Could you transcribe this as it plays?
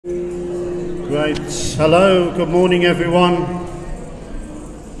Great. Hello, good morning everyone.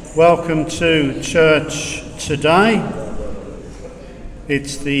 Welcome to church today.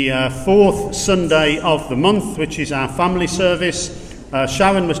 It's the fourth Sunday of the month, which is our family service.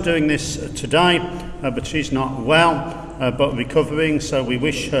 Sharon was doing this today, but she's not well, but recovering, so we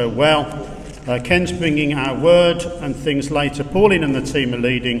wish her well. Ken's bringing our word and things later. Pauline and the team are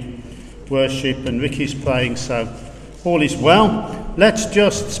leading worship and Ricky's praying, so all is well. Let's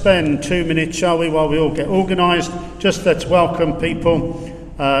just spend 2 minutes, shall we, while we all get organised. Just let's welcome people.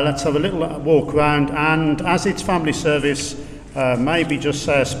 Let's have a little walk around, and as it's family service, maybe just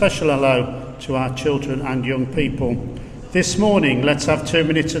say a special hello to our children and young people. This morning, let's have 2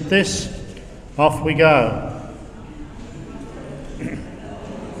 minutes at this. Off we go.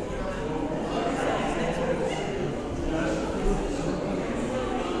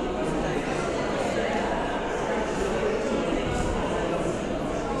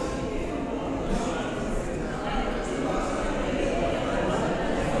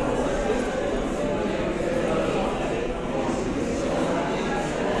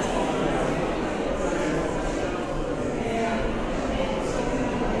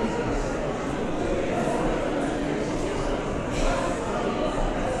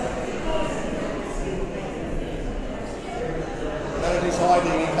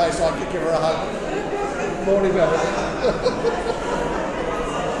 Hiding in case I could give her a hug. Morning, Melody.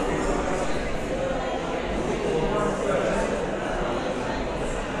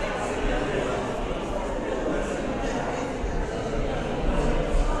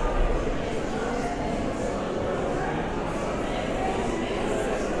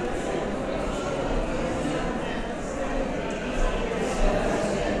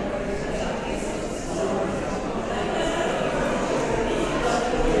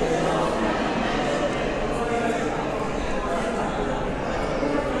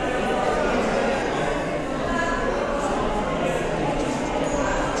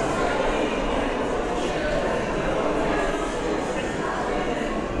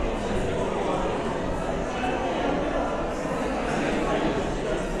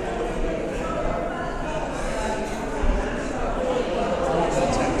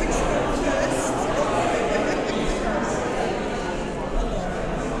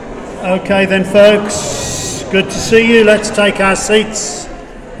 Okay then folks, good to see you. Let's take our seats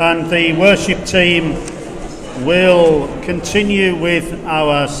and the worship team will continue with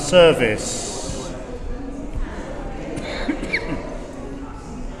our service.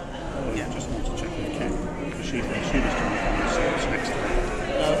 Yeah, just want to check with Ken, because she was doing family service next to her.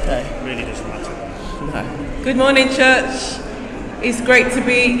 Okay. Really doesn't matter. No. Good morning, church. It's great to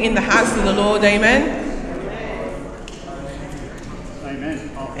be in the house of the Lord, amen.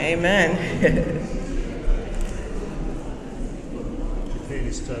 Amen.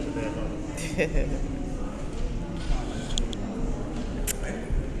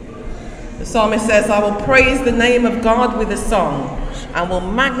 The psalmist says, I will praise the name of God with a song and will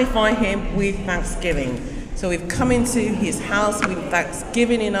magnify him with thanksgiving. So we've come into his house with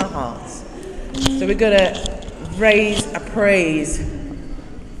thanksgiving in our hearts. So we're going to raise a praise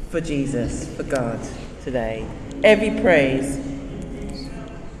for Jesus, for God today. Every praise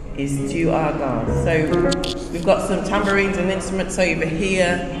is due our God. So we've got some tambourines and instruments over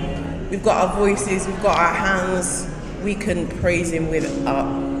here. We've got our voices, we've got our hands. We can praise him with our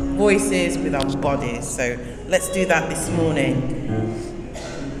voices, with our bodies. So let's do that this morning.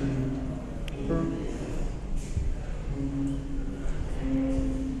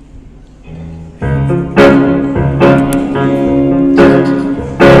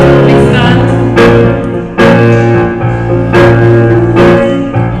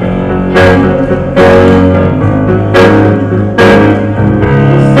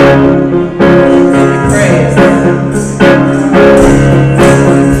 Praise.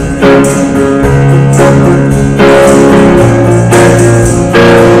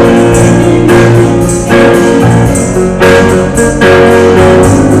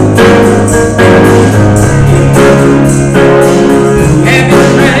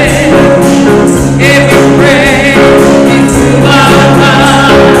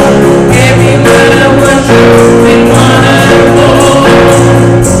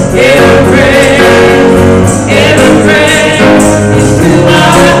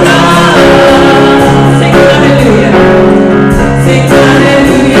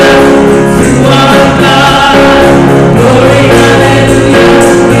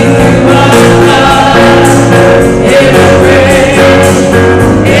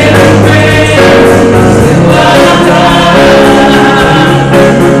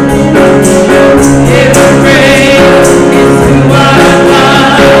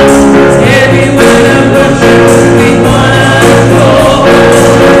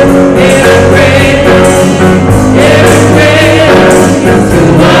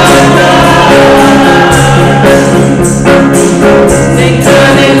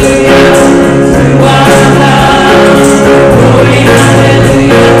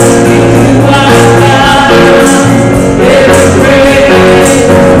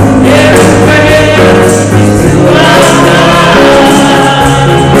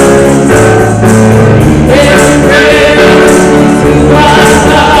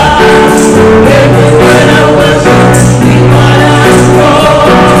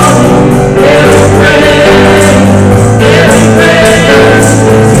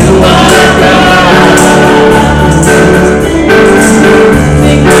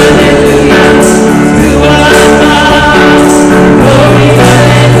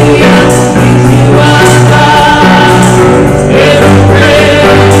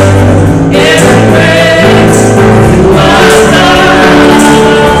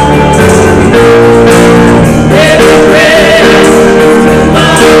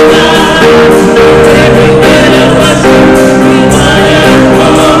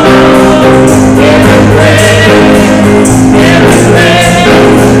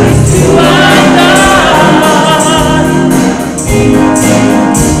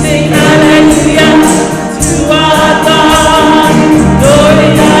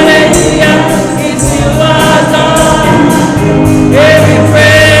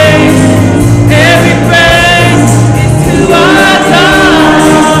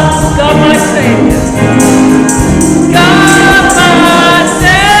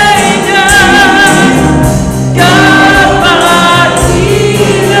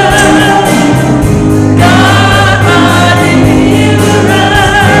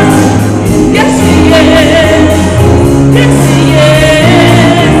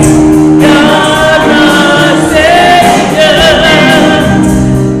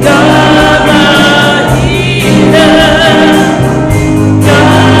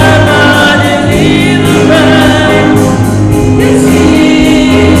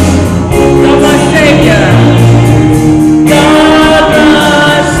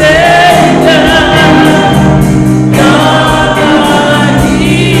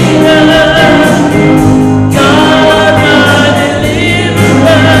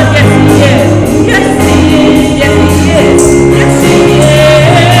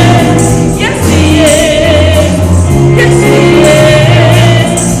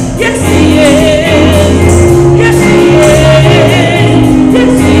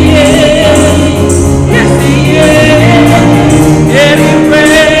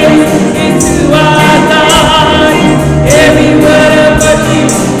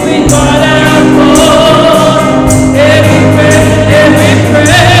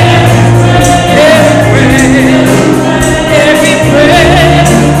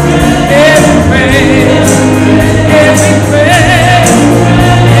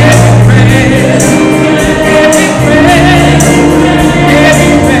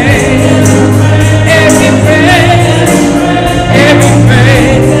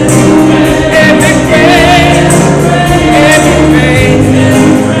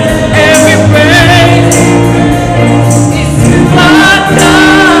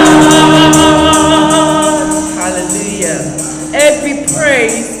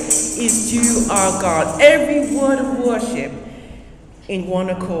 in one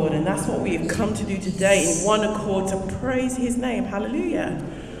accord. And that's what we've come to do today, in one accord, to praise his name. Hallelujah.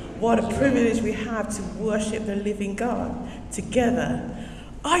 What a privilege we have to worship the living God together.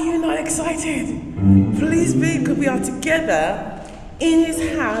 Are you not excited? Please be, because we are together in his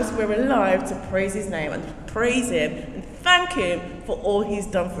house. We're alive to praise his name and praise him and thank him for all he's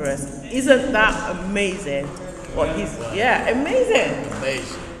done for us. Isn't that amazing? Amazing.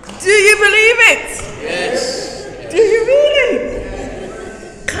 Amazing. Do you believe it? Yes. Do you really?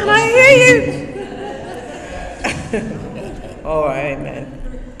 Can I hear you? All right, amen.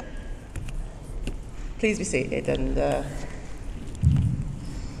 Please be seated. And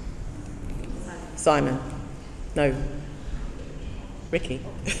Simon. No. Ricky.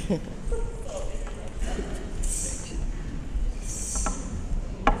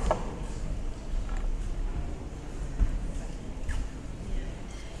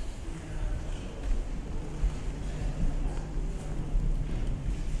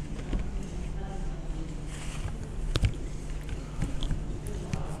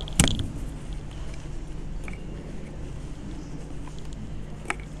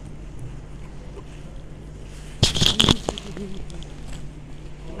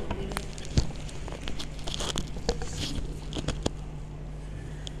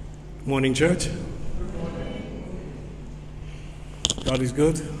 Morning, church. God is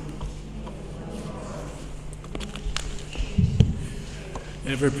good.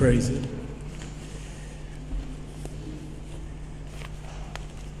 Ever praise Him.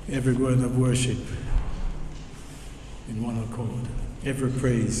 Every word of worship in one accord. Every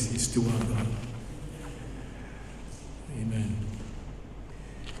praise is to our God. Amen.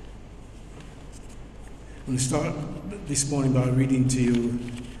 I'm going to start this morning by reading to you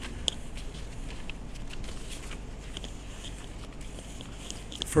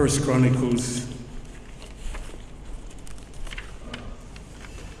First Chronicles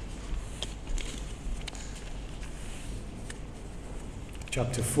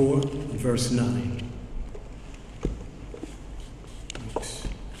chapter 4 and verse 9. Oops.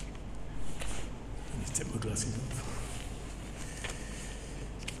 Let me take my glasses off.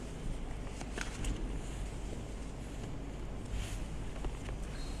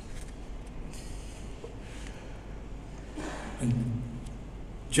 And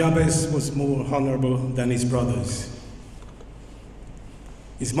Jabez was more honorable than his brothers.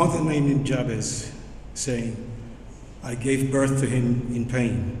 His mother named him Jabez, saying, I gave birth to him in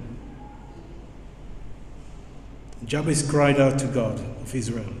pain. Jabez cried out to God of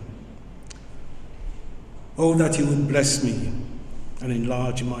Israel, Oh, that you would bless me and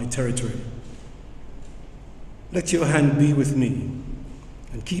enlarge my territory. Let your hand be with me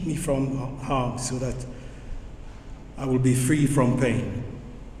and keep me from harm so that I will be free from pain.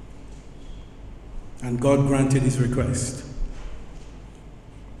 And God granted his request.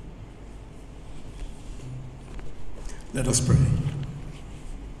 Let us pray.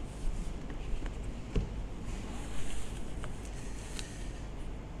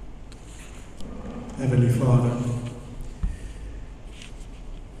 Heavenly Father,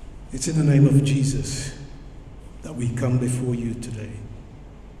 it's in the name of Jesus that we come before you today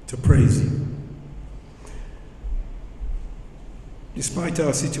to praise you. Despite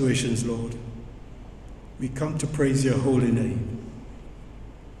our situations, Lord, we come to praise your holy name.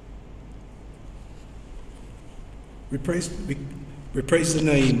 We praise the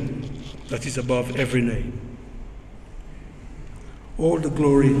name that is above every name. All the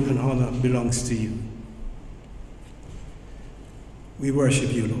glory and honor belongs to you. We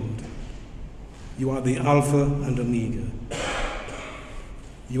worship you, Lord. You are the Alpha and Omega.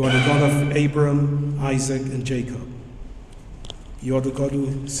 You are the God of Abraham, Isaac, and Jacob. You are the God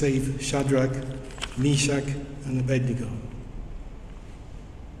who saved Shadrach, Meshach, and Abednego.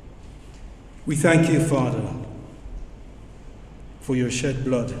 We thank you, Father, for your shed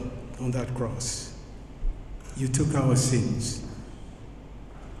blood on that cross. You took our sins.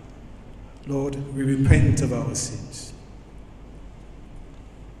 Lord, we repent of our sins.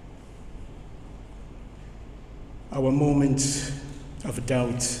 Our moments of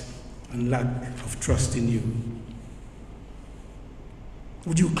doubt and lack of trust in you.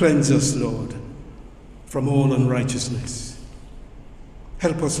 Would you cleanse us, Lord, from all unrighteousness?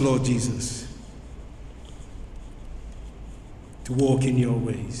 Help us, Lord Jesus, to walk in your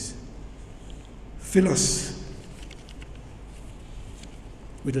ways. Fill us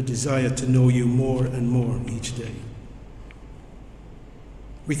with a desire to know you more and more each day.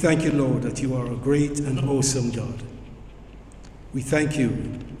 We thank you, Lord, that you are a great and awesome God. We thank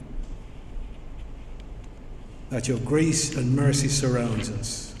you that your grace and mercy surrounds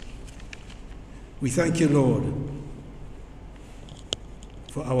us. We thank you, Lord,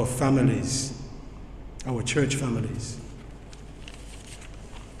 for our families, our church families.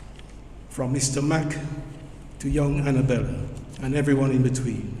 From Mr. Mac to young Annabella and everyone in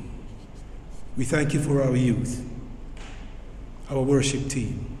between. We thank you for our youth, our worship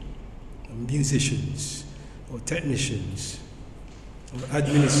team, our musicians, our technicians, our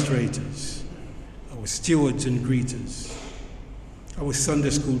administrators, our stewards and greeters, our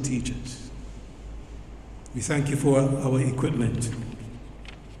Sunday school teachers. We thank you for our equipment.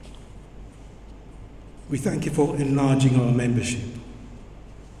 We thank you for enlarging our membership.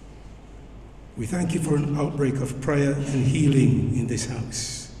 We thank you for an outbreak of prayer and healing in this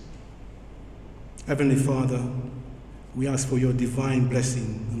house. Heavenly Father, we ask for your divine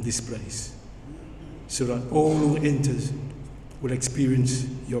blessing on this place, so that all who enter will experience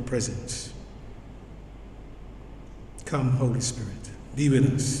your presence. Come, Holy Spirit, be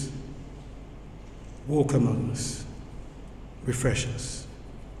with us, walk among us, refresh us,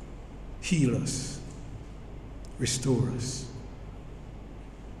 heal us, restore us.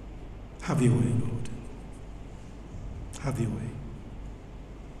 Have your way, Lord. Have your way.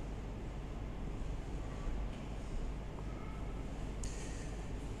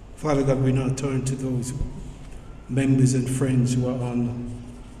 Father God, we now turn to those members and friends who are on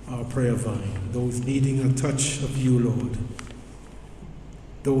our prayer vine, those needing a touch of you, Lord.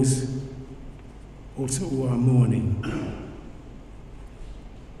 Those also who are mourning.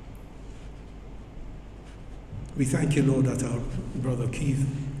 We thank you, Lord, that our brother Heath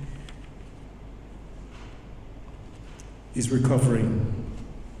is recovering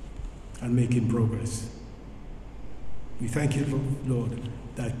and making progress. We thank you, Lord,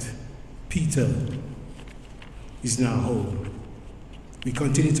 that Peter is now whole. We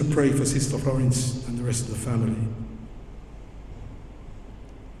continue to pray for Sister Florence and the rest of the family.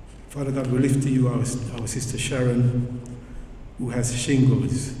 Father God, we lift to you our Sister Sharon, who has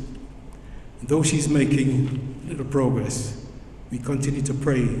shingles. And though she's making little progress, we continue to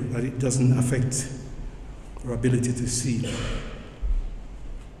pray that it doesn't affect her ability to see.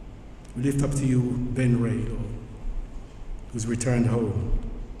 We lift up to you Ben Ray, Lord, who's returned home.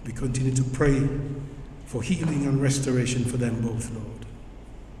 We continue to pray for healing and restoration for them both, Lord.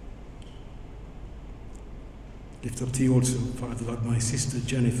 Lift up to you also, Father God, my sister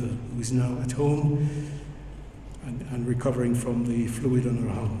Jennifer, who is now at home and recovering from the fluid on her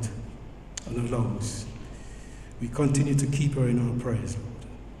heart, on her lungs. We continue to keep her in our prayers, Lord.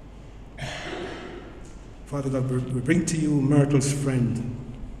 Father God, we bring to you Myrtle's friend,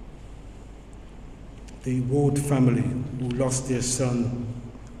 the Ward family who lost their son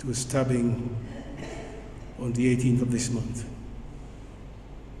to a stabbing on the 18th of this month.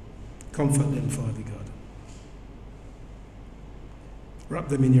 Comfort them, Father God. Wrap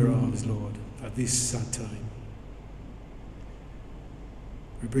them in your arms, Lord, at this sad time.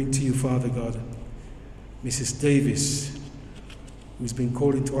 We bring to you, Father God, Mrs. Davis, who's been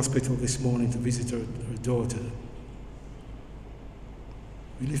called into hospital this morning to visit her daughter.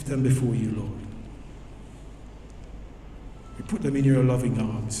 We lift them before you, Lord. We put them in your loving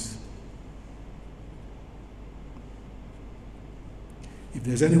arms. If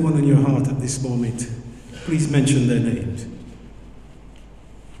there's anyone in your heart at this moment, please mention their names.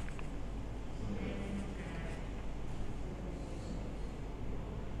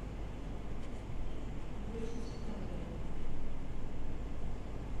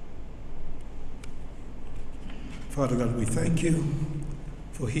 Father God, we thank you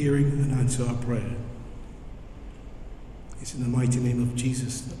for hearing and answer our prayer. It's in the mighty name of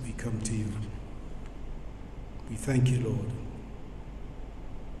Jesus that we come to you. We thank you, Lord.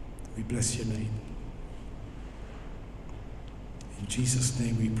 We bless your name. In Jesus'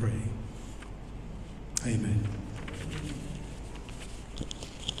 name we pray. Amen.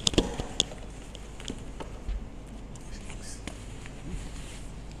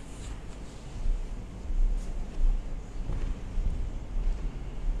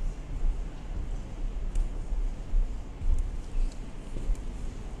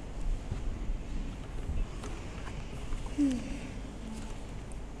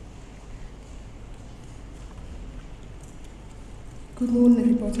 Good morning,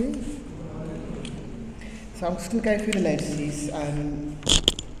 everybody. So I'm just going to go through the notices.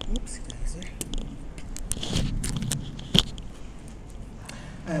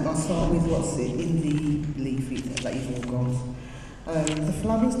 I'll start with what's in the leaflet that you've all got. The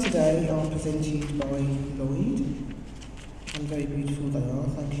flowers today are presented by Lloyd, and very beautiful they are.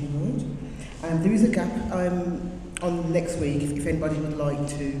 Thank you, Lloyd. There is a gap on next week if anybody would like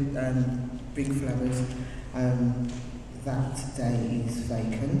to bring flowers. That day is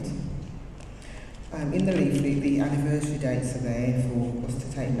vacant. In the leaflet, the anniversary dates are there for us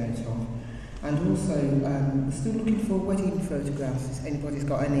to take note of. And also, we're still looking for wedding photographs. If anybody's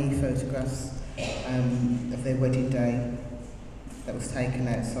got any photographs of their wedding day that was taken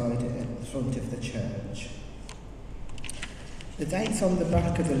outside at the front of the church. The dates on the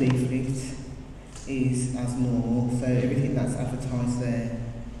back of the leaflet is as normal, so everything that's advertised there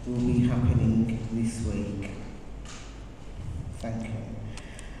will be happening this week. Thank you.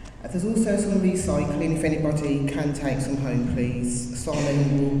 There's also some recycling. If anybody can take some home, please.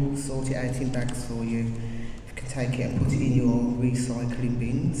 Simon will sort it out in bags for you. You can take it and put it in your recycling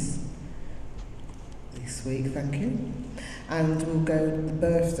bins this week, thank you. And we'll go to the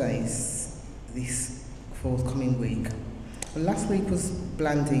birthdays this forthcoming week. Well, last week was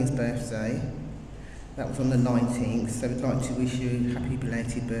Blandine's birthday. That was on the 19th, so we'd like to wish you a happy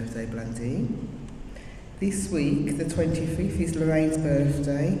belated birthday, Blandine. This week, the 25th, is Lorraine's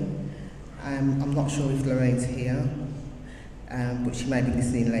birthday. I'm not sure if Lorraine's here, but she may be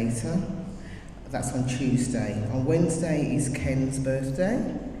listening later. That's on Tuesday. On Wednesday is Ken's birthday.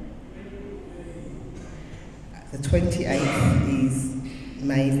 The 28th is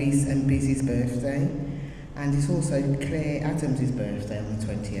Mavis and Busy's birthday. And it's also Claire Adams' birthday on the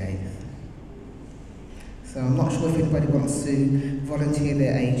 28th. So I'm not sure if anybody wants to volunteer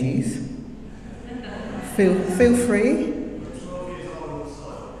their ages. Feel free.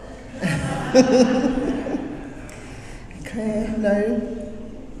 Claire, no?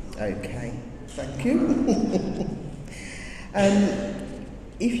 Okay, thank you.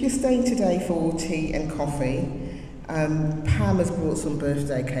 If you're staying today for tea and coffee, Pam has brought some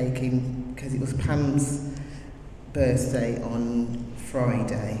birthday cake in because it was Pam's birthday on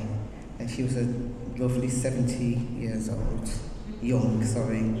Friday, and she was a lovely 70 years old. Young,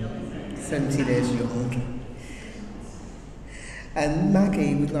 sorry. 70 years young. And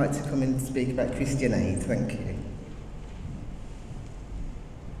Maggie would like to come and speak about Christian Aid. Thank you.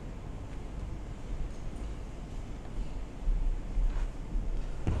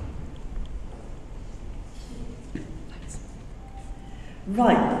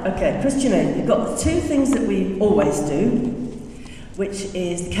 Right, okay, Christian Aid. We've got two things that we always do, which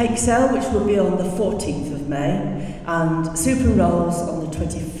is the cake sale, which will be on the 14th of May, and soup and rolls on the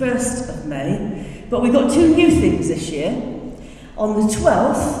 21st of May. But we've got two new things this year. On the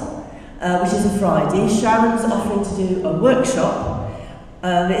 12th, which is a Friday, Sharon's offering to do a workshop.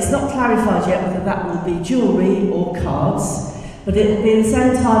 It's not clarified yet whether that will be jewellery or cards, but it will be at the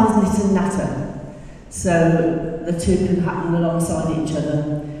same time as Knit and Natter. So the two can happen alongside each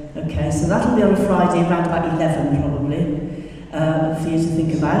other. Okay, so that'll be on a Friday around about 11 probably, for you to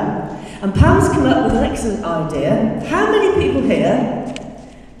think about. And Pam's come up with an excellent idea. How many people here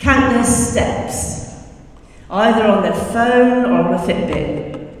count their steps? Either on their phone or on a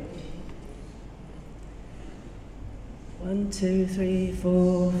Fitbit. 1, 2, 3,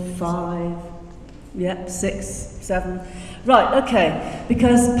 4, 5, yep, 6, 7. Right, okay,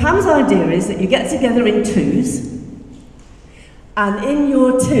 because Pam's idea is that you get together in twos, and in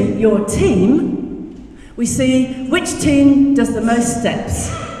your team, we see which team does the most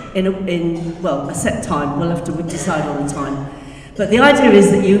steps in a set time. We'll have to decide on the time. But the idea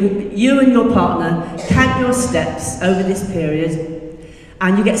is that you and your partner count your steps over this period,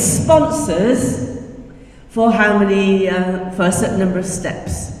 and you get sponsors for how many, for a certain number of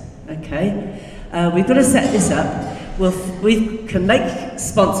steps. Okay, we've got to set this up. We can make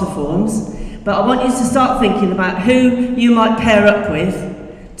sponsor forms, but I want you to start thinking about who you might pair up with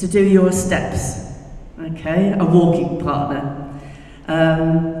to do your steps. Okay, a walking partner,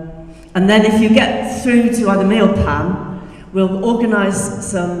 and then if you get through to either me or Pam, we'll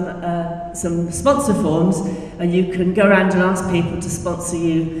organise some sponsor forms, and you can go around and ask people to sponsor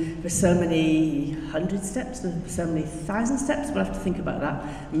you for so many 100 steps, or so many 1,000 steps. We'll have to think about that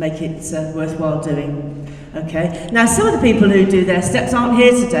and make it worthwhile doing. Okay. Now, some of the people who do their steps aren't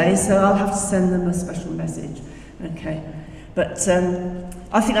here today, so I'll have to send them a special message. Okay. But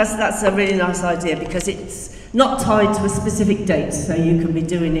I think that's a really nice idea because it's not tied to a specific date, so you can be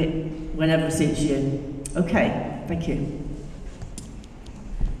doing it whenever suits you. Okay. Thank you.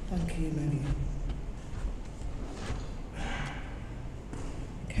 Thank you, Maggie.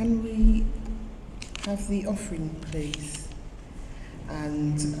 Can we have the offering, please?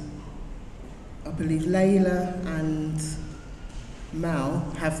 And I believe Layla and Mal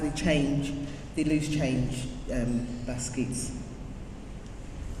have the loose change baskets.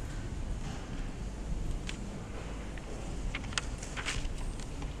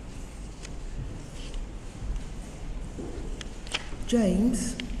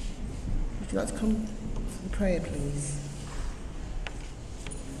 James, would you like to come for the prayer, please?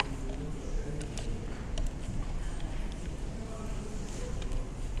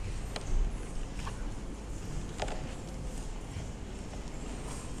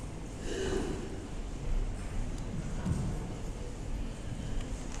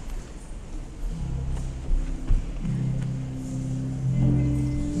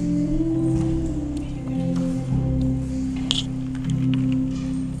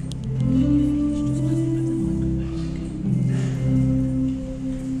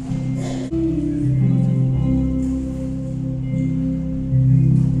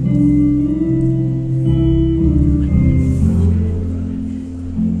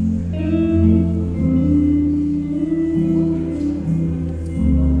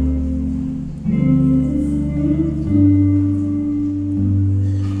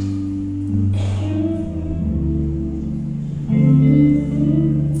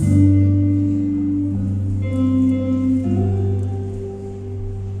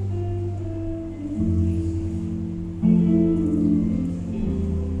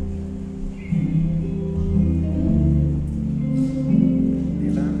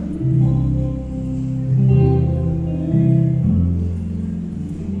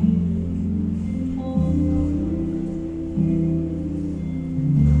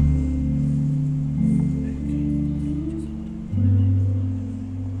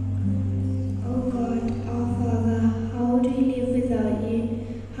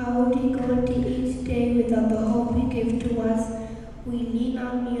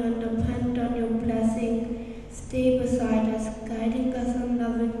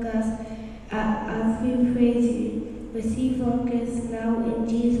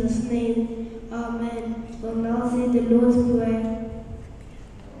 Jesus' name. Amen. We'll now say the Lord's Prayer.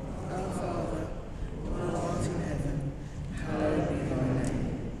 Our Father, who art in heaven, hallowed be thy name.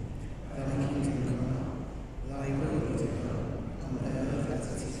 Thy kingdom come, thy will be done, on earth as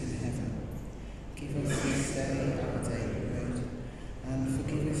it is in heaven. Give us this day our daily bread, and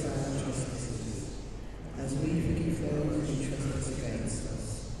forgive us our trespasses, as we forgive those who trespass against us.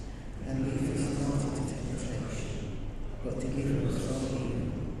 And lead us not into temptation, but deliver us from evil.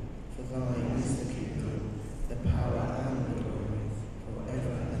 For thine is the kingdom, the power, and the glory,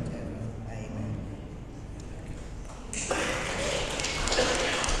 forever and ever. Amen.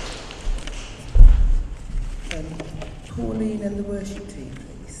 Pauline and the worship team,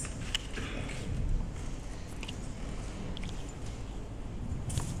 please.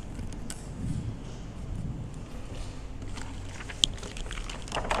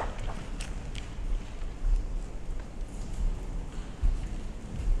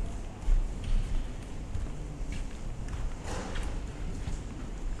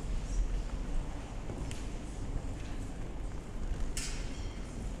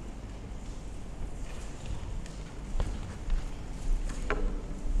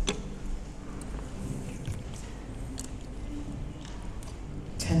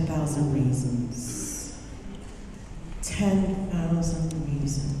 Reasons. 10,000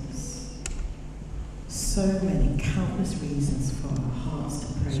 reasons. So many, countless reasons for our hearts to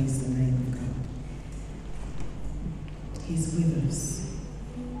praise the name of God. He's with us.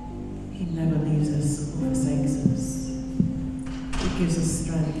 He never leaves us or forsakes us. He gives us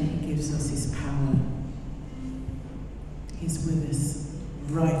strength. He gives us His power. He's with us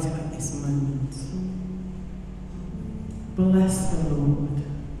right at this moment. Bless the Lord,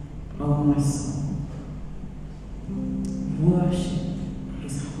 oh my soul. Worship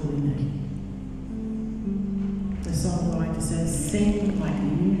His holy name. The songwriter says, sing like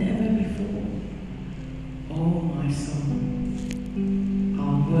never before. Oh my soul,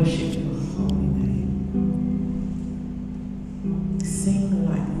 I'll worship your holy name. Sing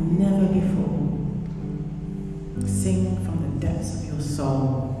like never before. Sing from the depths of your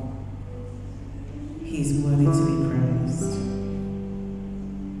soul. He's worthy to be praised.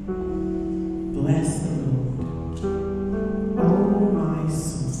 Bless the Lord, oh my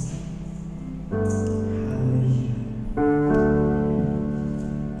soul. Hallelujah.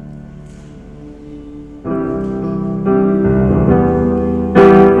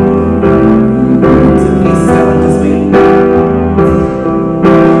 So please stand as we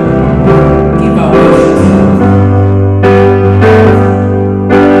give our worship.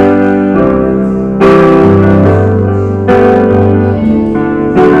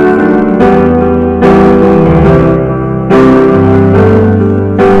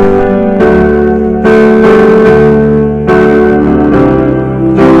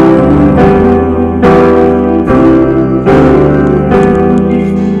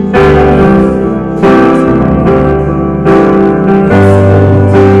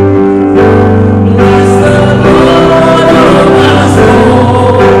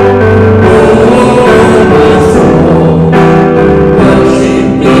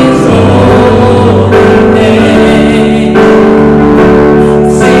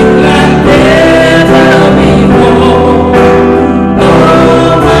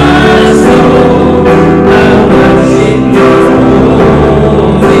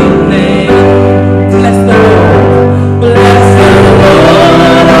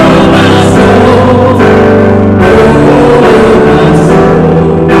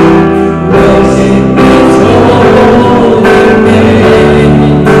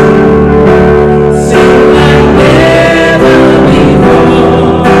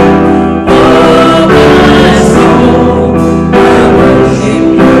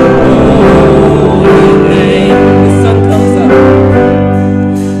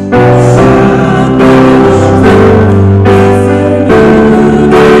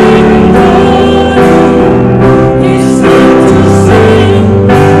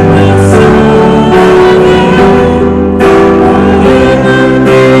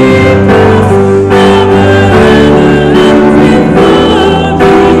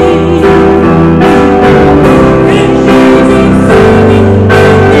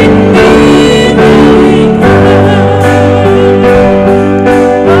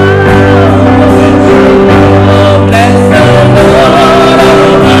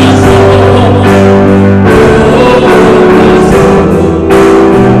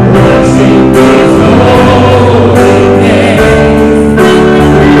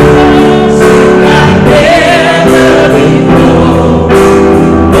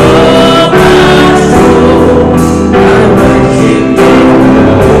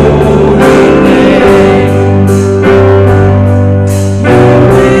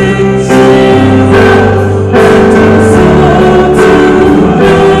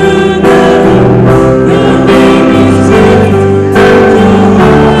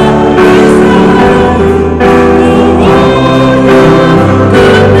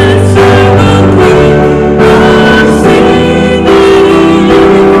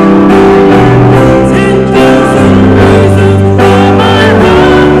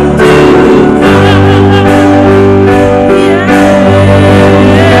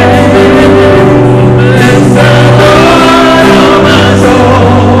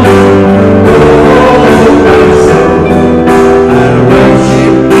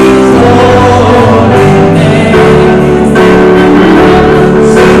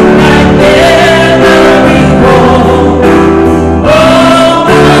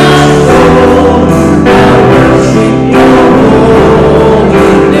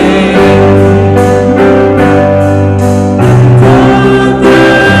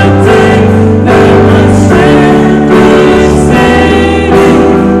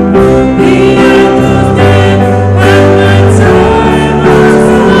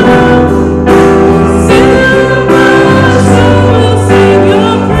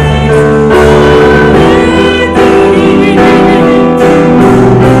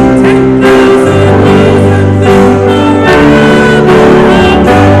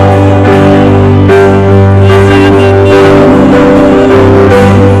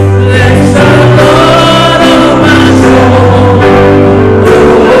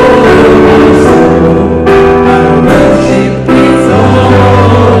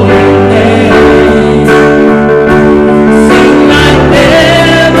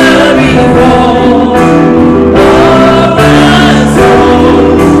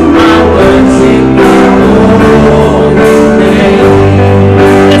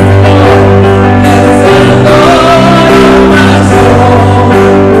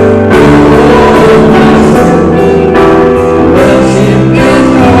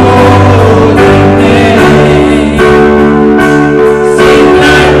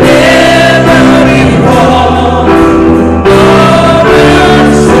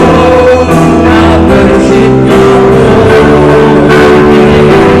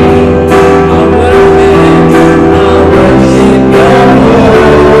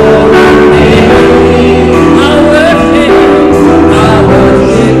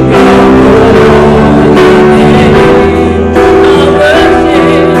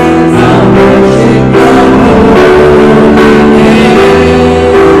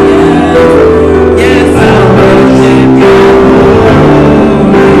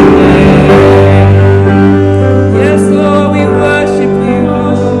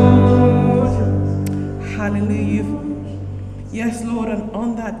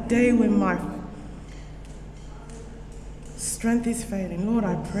 that day when my strength is failing, Lord,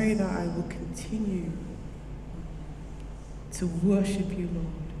 I pray that I will continue to worship you, Lord,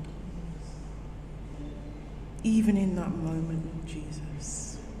 even in that moment, Lord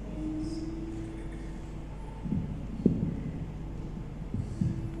Jesus.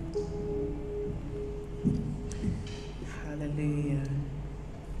 Hallelujah.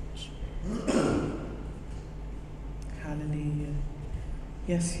 Hallelujah.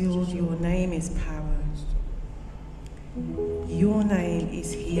 Yes, Lord, your name is power. Your name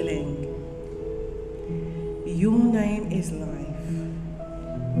is healing. Your name is life.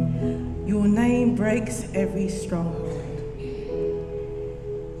 Your name breaks every stronghold.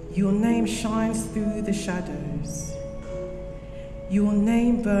 Your name shines through the shadows. Your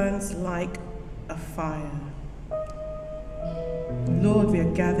name burns like a fire. Lord, we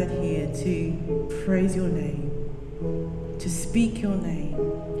are gathered here to praise your name, to speak your name,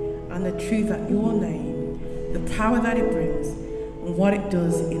 and the truth that your name, the power that it brings, and what it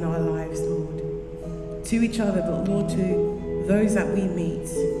does in our lives, Lord. To each other, but Lord, to those that we meet,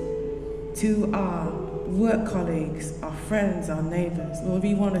 to our work colleagues, our friends, our neighbors. Lord,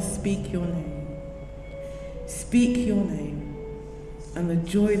 we want to speak your name. Speak your name, and the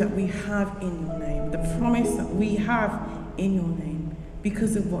joy that we have in your name, the promise that we have in your name,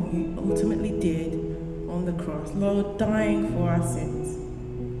 because of what you ultimately did on the cross. Lord, dying for our sins.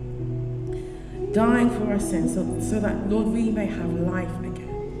 Dying for our sins, so that, Lord, we may have life again.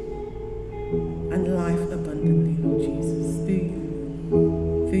 And life abundantly, Lord Jesus,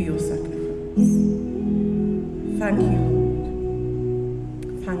 through your sacrifice. Thank you, Lord.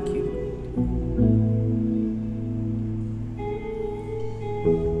 Thank you, Lord.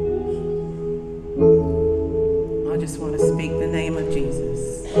 I just want to speak the name of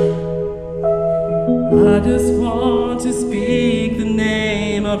Jesus. I just want to speak the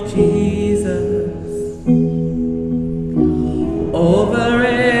name of Jesus over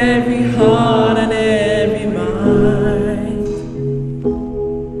every heart and every mind,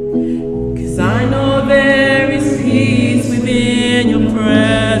 'cause I know there is peace within your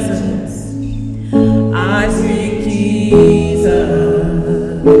presence. I speak Jesus.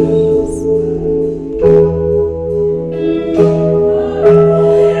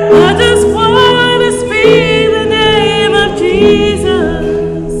 I just want to speak the name of Jesus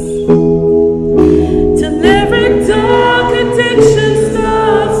till every dark addiction starts.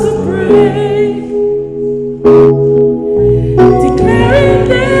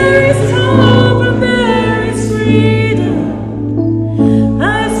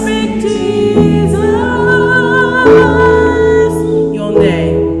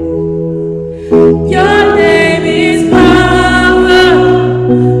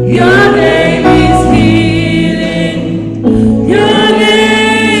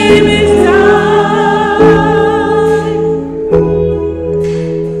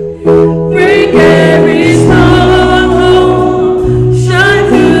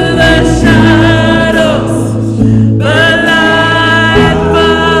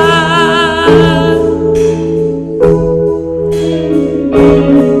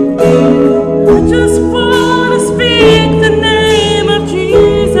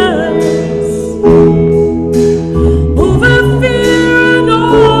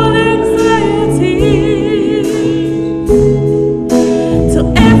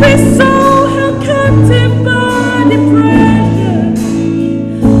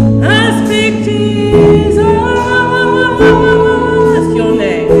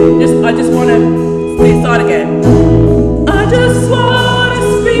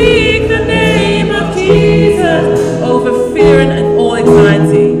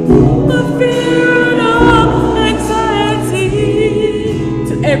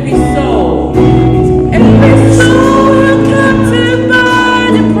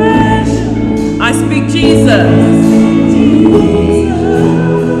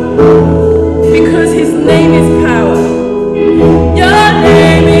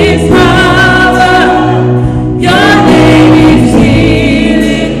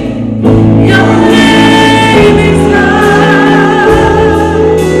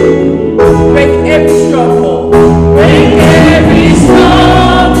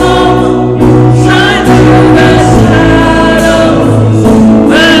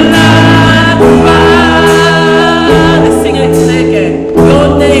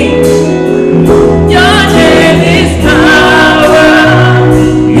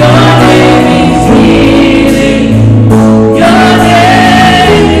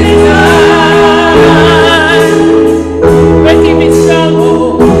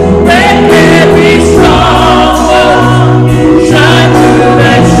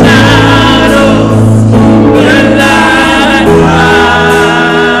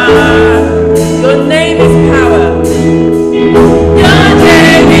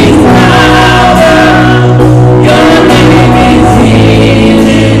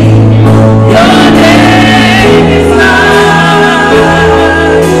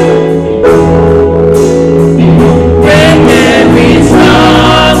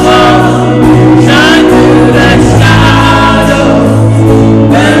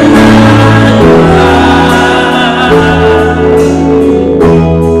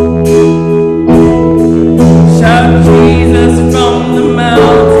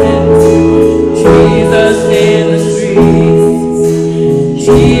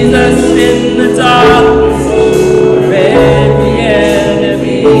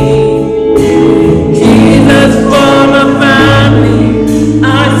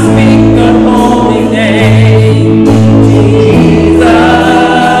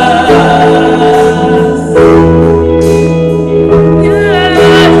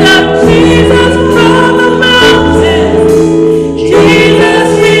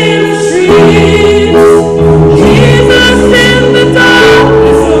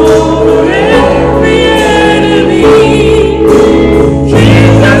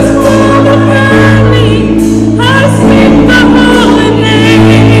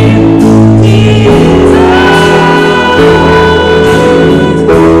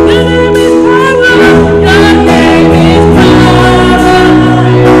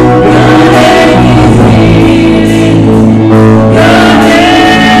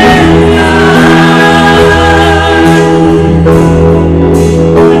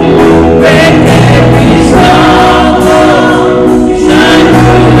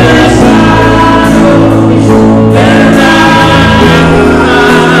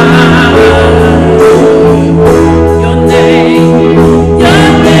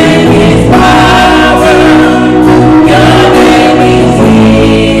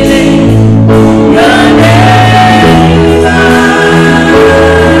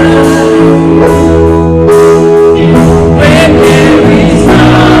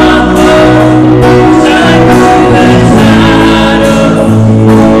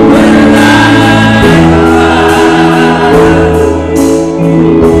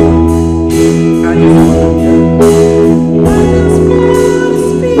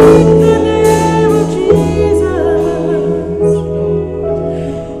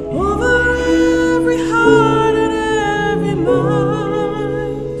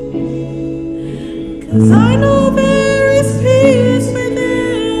 'Cause I know there is peace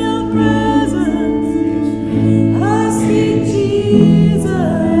within your presence. I speak Jesus.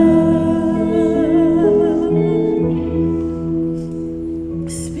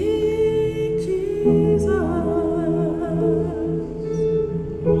 Speak Jesus.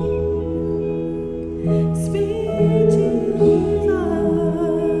 Speak Jesus.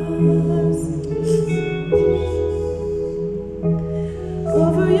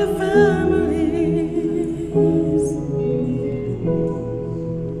 Over your families,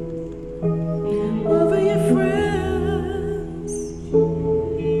 over your friends,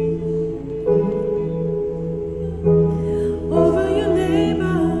 over your neighbors.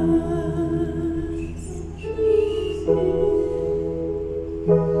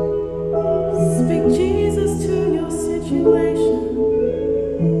 Speak Jesus to your situation,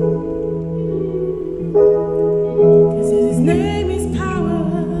 'cause his name is power,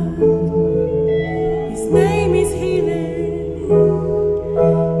 his name is healing,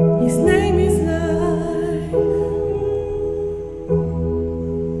 his name is life.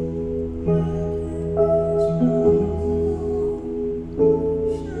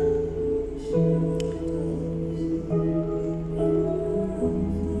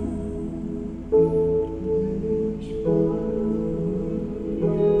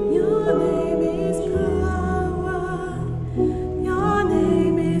 Your name is power, your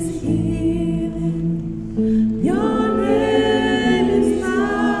name is healing, your name is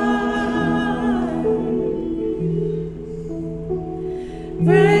life.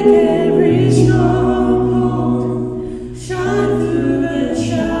 Break every stronghold, shine through the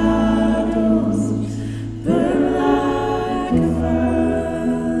shadows, burn like a fire.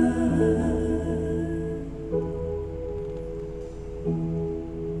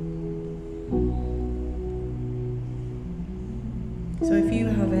 So if you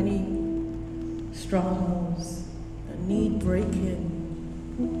have any strongholds that need breaking,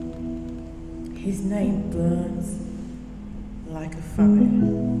 his name burns like a fire.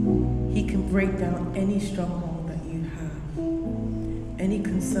 He can break down any stronghold that you have, any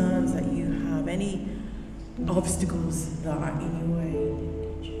concerns that you have, any obstacles that are in your way.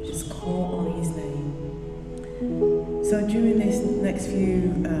 Just call on his name. So during this next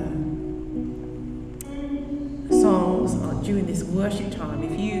few songs, or during this worship time,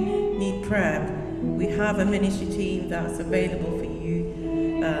 if you need prayer, we have a ministry team that's available for you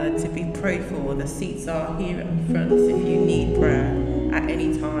to be prayed for. The seats are here at the front, so if you need prayer at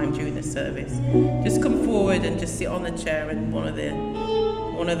any time during the service, just come forward and just sit on the chair, and one of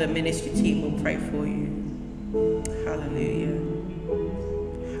the ministry team will pray for you. Hallelujah.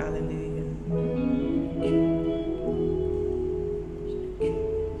 Hallelujah.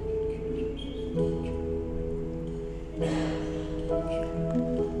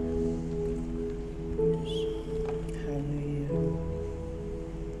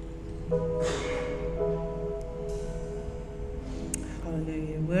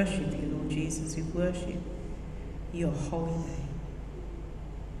 Hallelujah. Worship you, Lord Jesus. We worship your holy name.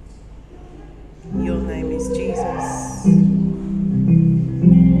 Your name is Jesus. And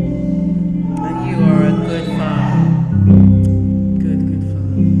you are a good Father. Good, good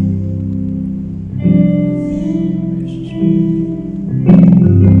Father.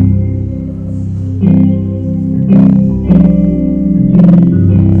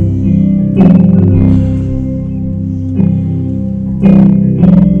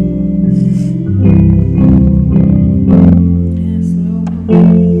 Yes, Lord.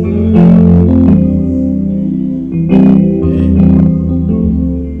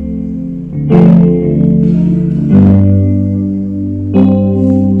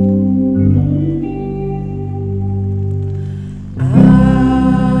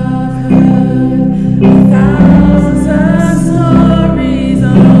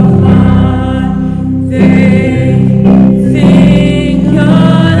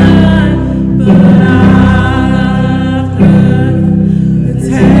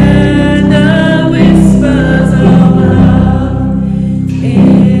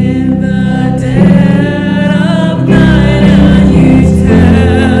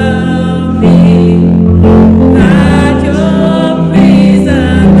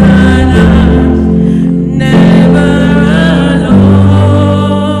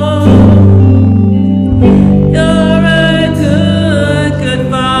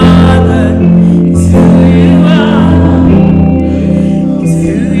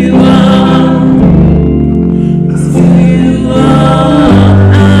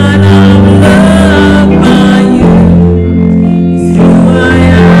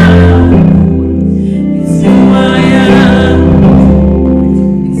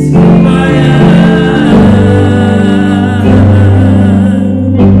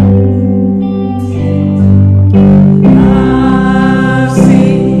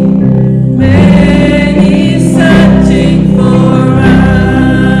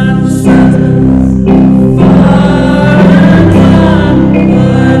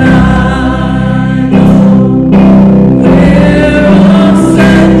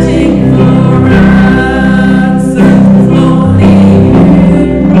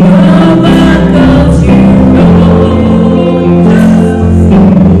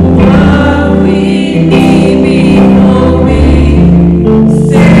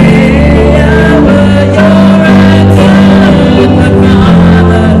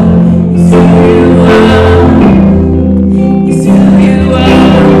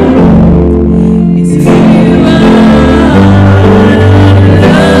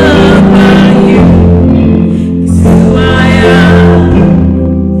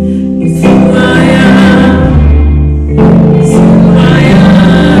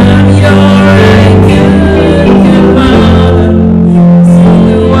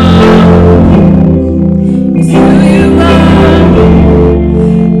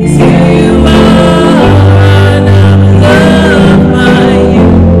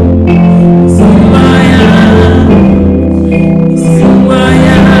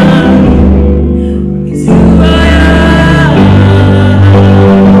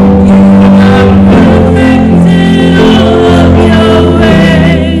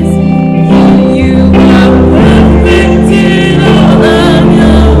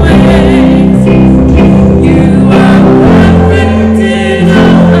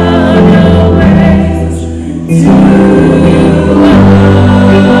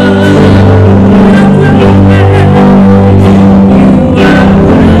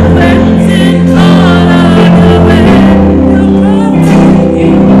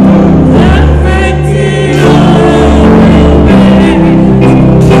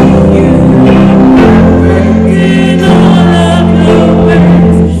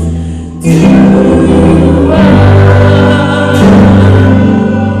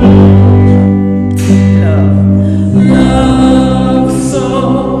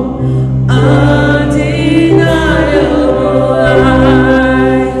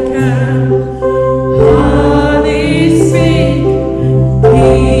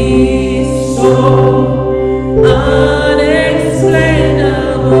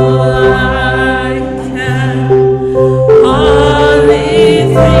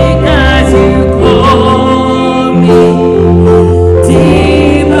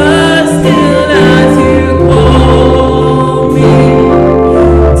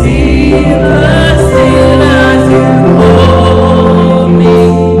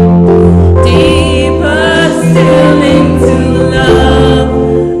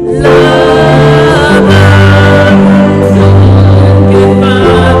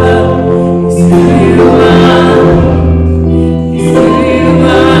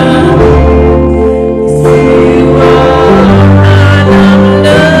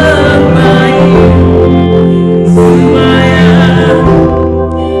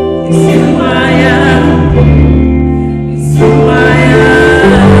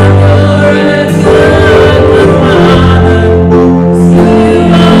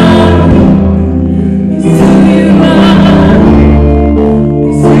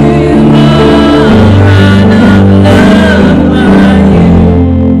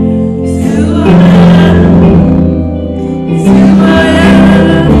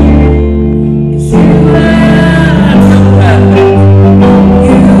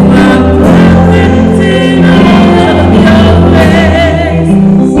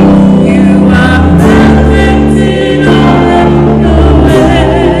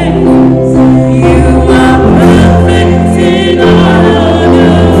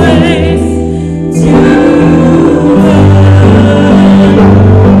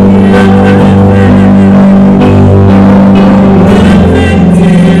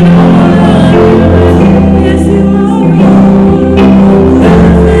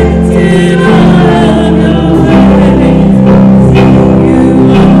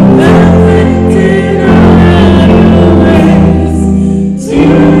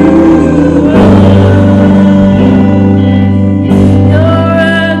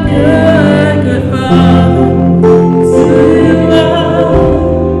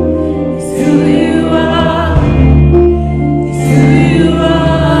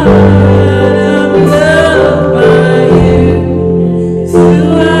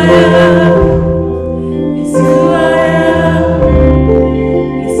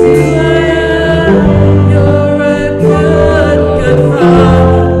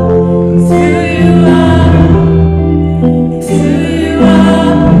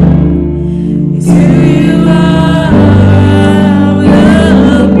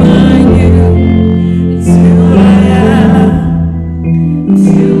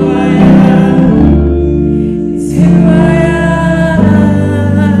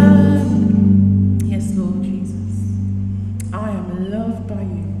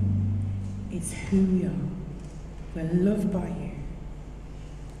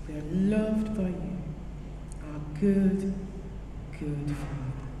 They're loved by you, our good, good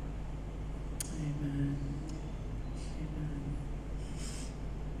Father. Amen. Amen.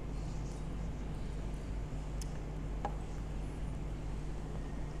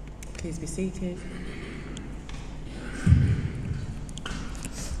 Please be seated. I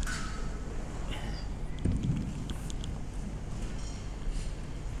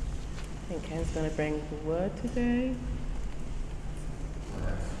think Ken's going to bring the word today.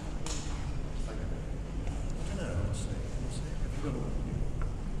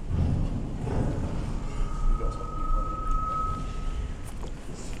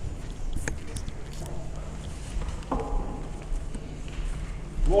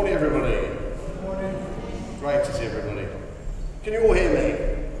 Morning, everybody. Good morning. Great to see everybody. Can you all hear me?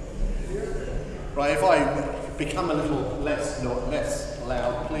 Right, if I become a little less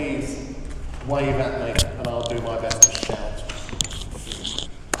loud, please wave at me and I'll do my best to shout.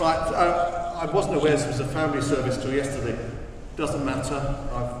 Right, I wasn't aware this was a family service till yesterday. Doesn't matter,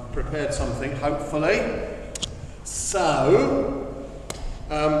 I've prepared something, hopefully. So,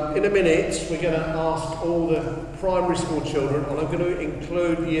 in a minute, we're going to ask all the primary school children, and I'm going to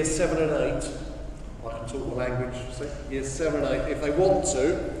include years 7 and 8. I can talk the language, see? Years 7 and 8, if they want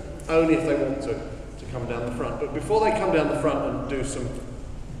to, only if they want to come down the front. But before they come down the front and do some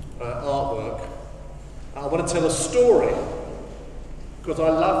artwork, I want to tell a story, because I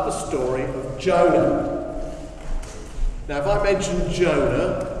love the story of Jonah. Now, if I mention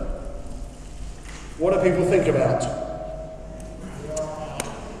Jonah, what do people think about?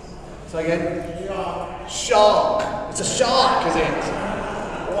 Say again? Shark. It's a shark, is it?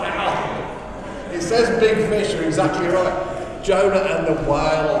 Wow. It says big fish, you're exactly right. Jonah and the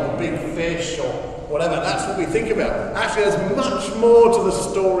whale, or the big fish, or whatever. That's what we think about. Actually, there's much more to the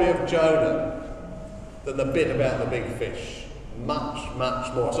story of Jonah than the bit about the big fish. Much,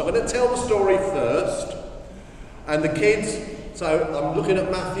 much more. So I'm going to tell the story first. And the kids, so I'm looking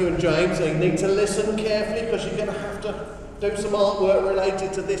at Matthew and James, and you need to listen carefully because you're going to have to do some artwork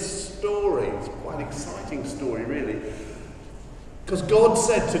related to this story. It's quite an exciting story, really. Because God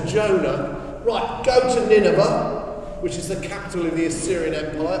said to Jonah, right, go to Nineveh, which is the capital of the Assyrian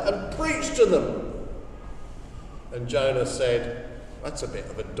Empire, and preach to them. And Jonah said, that's a bit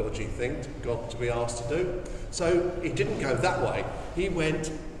of a dodgy thing to God to be asked to do. So he didn't go that way. He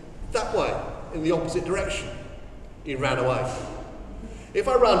went that way, in the opposite direction. He ran away. If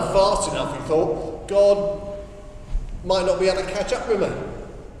I ran fast enough, he thought, God might not be able to catch up with me.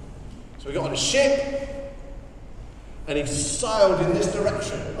 So he got on a ship and he sailed in this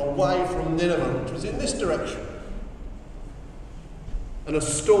direction, away from Nineveh, which was in this direction. And a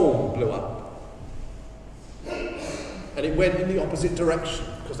storm blew up. And it went in the opposite direction,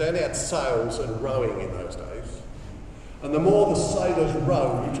 because they only had sails and rowing in those days. And the more the sailors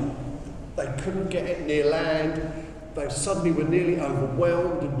rowed, they couldn't get it near land. They suddenly were nearly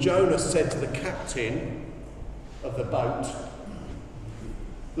overwhelmed, and Jonah said to the captain of the boat,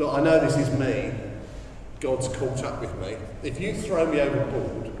 look, I know this is me. God's caught up with me. If you throw me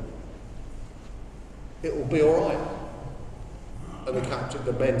overboard, it will be all right. And the captain,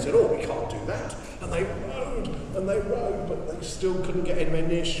 the men said, oh, we can't do that. And they rowed, but they still couldn't get anywhere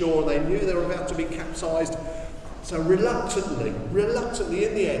near shore, and they knew they were about to be capsized. So reluctantly,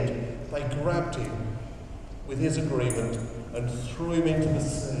 in the end, they grabbed him with his agreement and threw him into the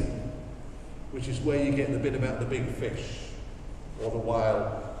sea, which is where you get the bit about the big fish, or the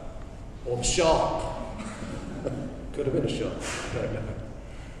whale, or the shark. Could have been a shark, I don't know.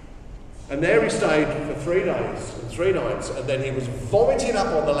 And there he stayed for 3 days and 3 nights, and then he was vomited up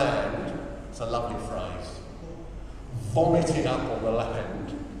on the land. It's a lovely phrase. Vomited up on the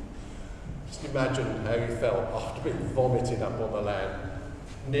land. Just imagine how you felt after being vomited up on the land.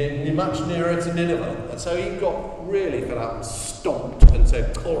 Much nearer to Nineveh. And so he got really fed up and stomped and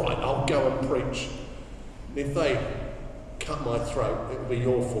said, all right, I'll go and preach. And if they cut my throat, it will be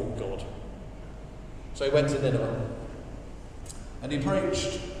your fault, God. So he went to Nineveh and he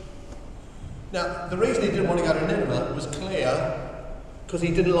preached. Now, the reason he didn't want to go to Nineveh was clear, because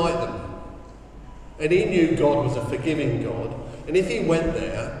he didn't like them. And he knew God was a forgiving God, and if he went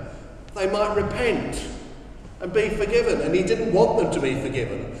there, they might repent and be forgiven, and he didn't want them to be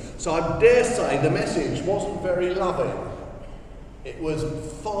forgiven. So I dare say the message wasn't very loving. It was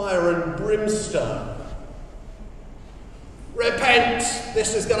fire and brimstone. Repent!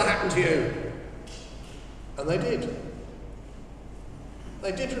 This is going to happen to you. And they did.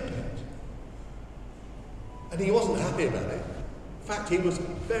 They did repent. And he wasn't happy about it. In fact, he was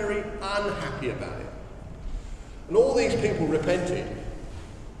very unhappy about it. And all these people repented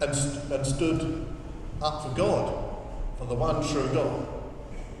and stood up for God, for the one true God.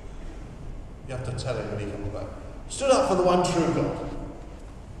 You have to tell him when he comes back. Stood up for the one true God.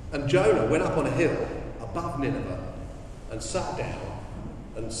 And Jonah went up on a hill above Nineveh and sat down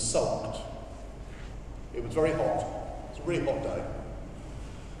and sulked. It was very hot. It was a really hot day.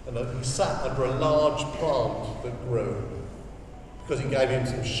 And he sat under a large plant that grew because it gave him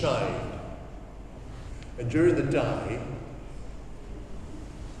some shade. And during the day,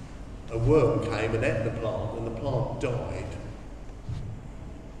 a worm came and ate the plant, and the plant died.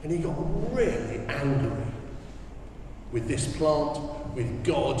 And he got really angry with this plant, with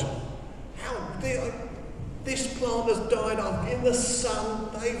God. This plant has died up in the sun.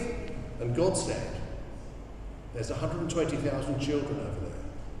 And God said, there's 120,000 children over there.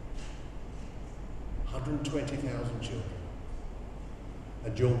 120,000 children.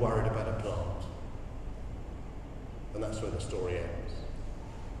 And you're worried about a plant. And that's where the story ends.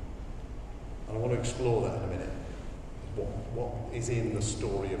 And I want to explore that in a minute. What is in the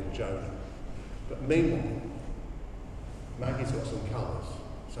story of Jonah. But meanwhile, Maggie's got some colours.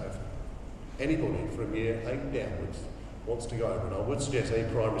 So if anybody from year 8 downwards wants to go over, and I would suggest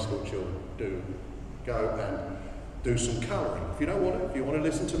any primary school children do go and do some colouring. If you don't want it, if you want to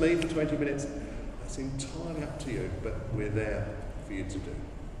listen to me for 20 minutes, that's entirely up to you, but we're there for you to do.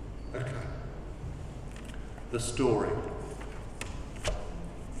 Okay. The story.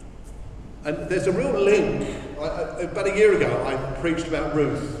 And there's a real link. About a year ago, I preached about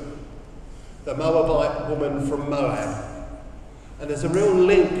Ruth, the Moabite woman from Moab. And there's a real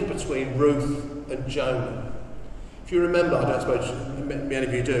link between Ruth and Jonah. If you remember, I don't suppose many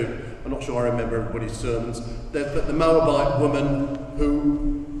of you do, I'm not sure I remember everybody's sermons, but the Moabite woman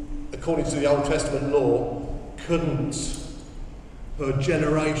who, according to the Old Testament law, couldn't, her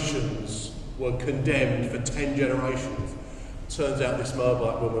generations were condemned for 10 generations. Turns out this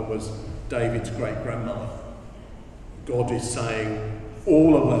Moabite woman was David's great-grandmother. God is saying,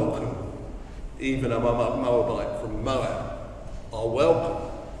 all are welcome, even a Moabite from Moab are welcome.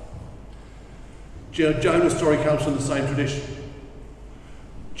 Jonah's story comes from the same tradition.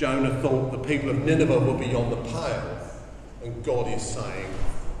 Jonah thought the people of Nineveh were beyond the pale, and God is saying,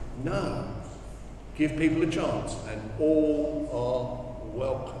 no, give people a chance, and all are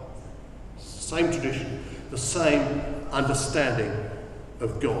welcome. Same tradition, the same understanding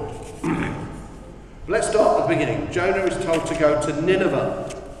of God. Let's start at the beginning. Jonah is told to go to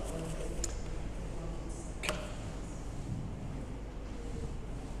Nineveh.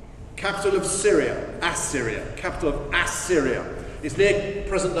 Capital of Syria, Assyria. Capital of Assyria. It's near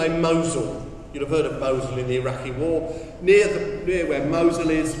present-day Mosul. You'd have heard of Mosul in the Iraqi war. Near where Mosul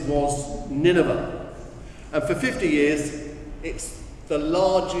is was Nineveh. And for 50 years, it's the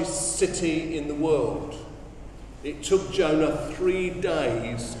largest city in the world. It took Jonah 3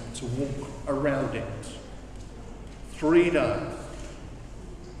 days to walk around it. 3 days.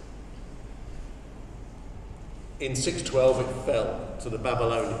 In 612 it fell to the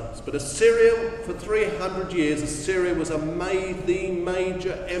Babylonians. But Assyria, for 300 years, Assyria was the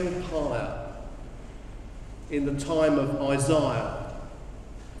major empire in the time of Isaiah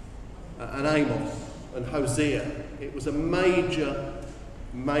and Amos and Hosea. It was a major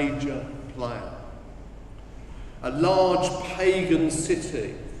player. A large pagan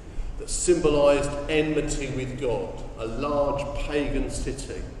city that symbolised enmity with God. A large pagan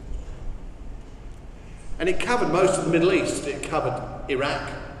city. And it covered most of the Middle East. It covered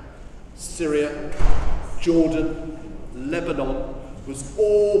Iraq, Syria, Jordan, Lebanon. It was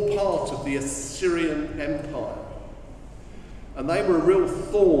all part of the Assyrian Empire. And they were a real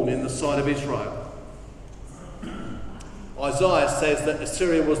thorn in the side of Israel. Isaiah says that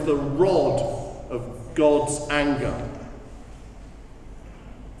Assyria was the rod of God's anger.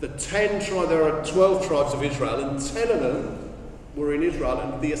 There are 12 tribes of Israel, and 10 of them were in Israel,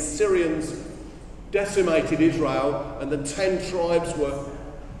 and the Assyrians decimated Israel, and the 10 tribes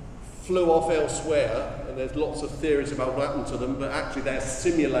flew off elsewhere, and there's lots of theories about what happened to them, but actually they're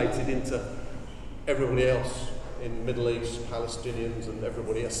assimilated into everybody else in the Middle East, Palestinians and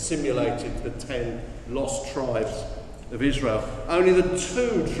everybody assimilated the 10 lost tribes of Israel. Only the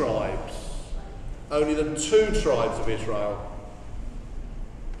two tribes of Israel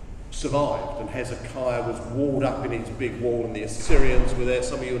survived, and Hezekiah was walled up in his big wall, and the Assyrians were there.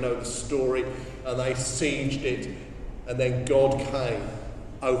 Some of you know the story, and they sieged it, and then God came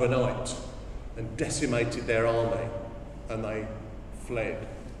overnight and decimated their army, and they fled.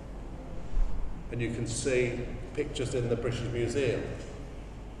 And you can see pictures in the British Museum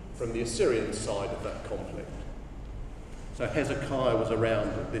from the Assyrian side of that conflict. So Hezekiah was around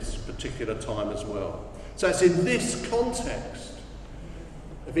at this particular time as well. So it's in this context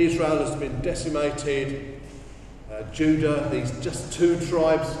of Israel has been decimated, Judah, these just 2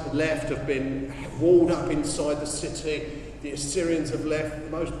 tribes left, have been walled up inside the city. The Assyrians have left, the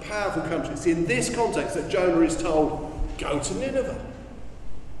most powerful country. It's in this context that Jonah is told, go to Nineveh.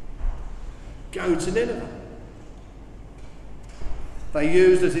 Go to Nineveh. They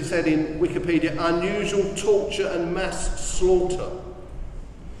used, as it said in Wikipedia, unusual torture and mass slaughter.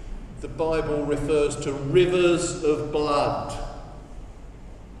 The Bible refers to rivers of blood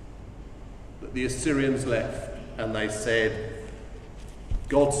that the Assyrians left. And they said,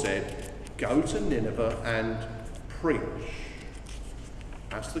 God said, go to Nineveh and preach.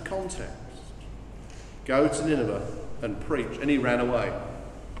 That's the context. Go to Nineveh and preach. And he ran away.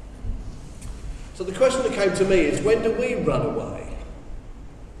 So the question that came to me is, when do we run away?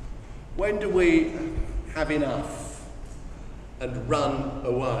 When do we have enough and run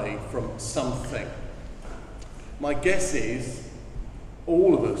away from something? My guess is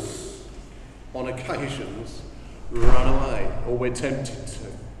all of us, on occasions, run away, or we're tempted to.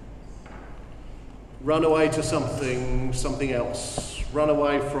 Run away to something else. Run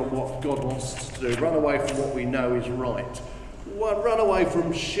away from what God wants us to do. Run away from what we know is right. Run away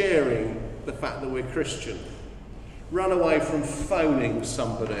from sharing the fact that we're Christian. Run away from phoning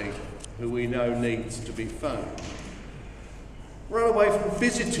somebody who we know needs to be phoned. Run away from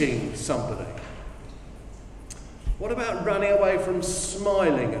visiting somebody. What about running away from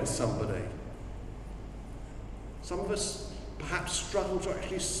smiling at somebody? Some of us perhaps struggle to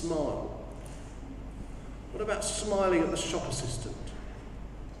actually smile. What about smiling at the shop assistant?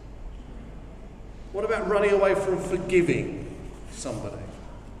 What about running away from forgiving somebody?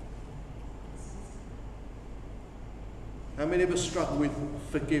 How many of us struggle with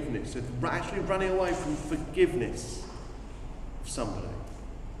forgiveness? Actually running away from forgiveness of somebody.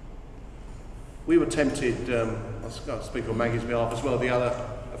 We were tempted, I'll speak on Maggie's behalf as well,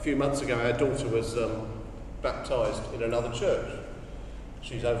 a few months ago our daughter was baptised in another church.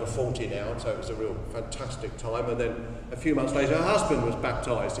 She's over 40 now, so it was a real fantastic time. And then a few months later, her husband was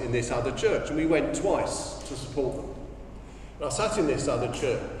baptised in this other church, and we went twice to support them. And I sat in this other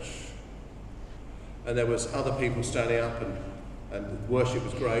church, and there was other people standing up, and worship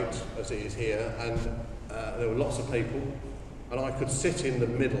was great, as it is here, and there were lots of people, and I could sit in the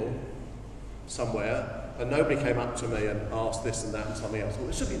middle somewhere, and nobody came up to me and asked this and that and something else. Well,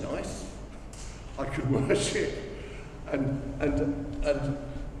 this would be nice. I could worship, and I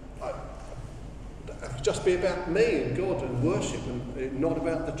could just be about me and God and worship, and not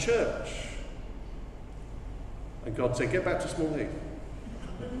about the church. And God said, get back to Small Heath.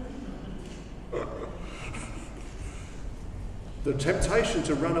 The temptation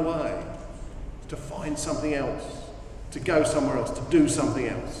to run away, to find something else, to go somewhere else, to do something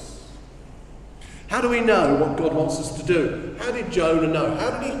else. How do we know what God wants us to do? How did Jonah know?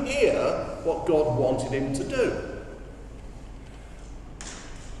 How did he hear what God wanted him to do?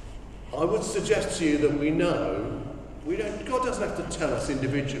 I would suggest to you that we know, God doesn't have to tell us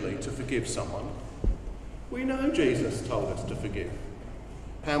individually to forgive someone. We know Jesus told us to forgive.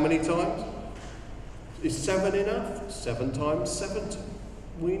 How many times? Is 7 enough? 7 times 70.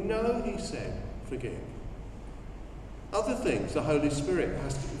 We know he said forgive. Other things the Holy Spirit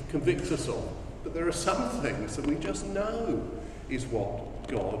convicts us of. But there are some things that we just know is what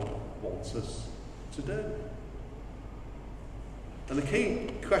God wants us to do. And the key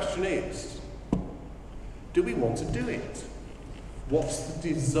question is, do we want to do it? What's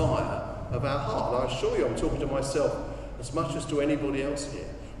the desire of our heart? And I assure you, I'm talking to myself as much as to anybody else here.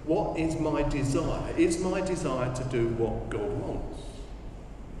 What is my desire? Is my desire to do what God wants?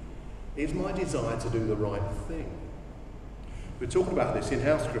 Is my desire to do the right thing? We were talking about this in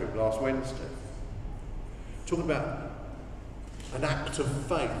house group last Wednesday. Talking about an act of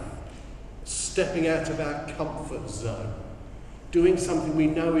faith, stepping out of our comfort zone, doing something we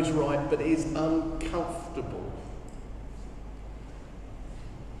know is right but is uncomfortable.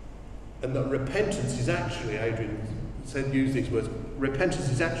 And that repentance is actually, Adrian said, use these words, repentance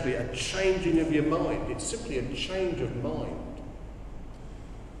is actually a changing of your mind. It's simply a change of mind.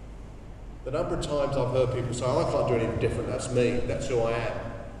 The number of times I've heard people say, oh, I can't do anything different, that's me, that's who I am.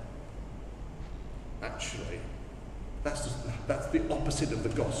 Actually, that's the opposite of the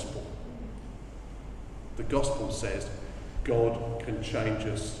gospel. The gospel says God can change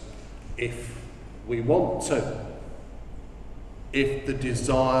us if we want to, if the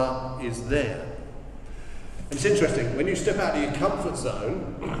desire is there. And it's interesting, when you step out of your comfort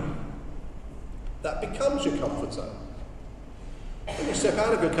zone, that becomes your comfort zone. When you step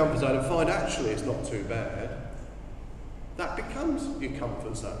out of your comfort zone and find actually it's not too bad, that becomes your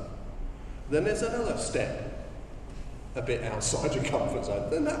comfort zone. Then there's another step, a bit outside your comfort zone,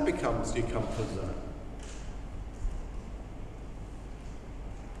 then that becomes your comfort zone.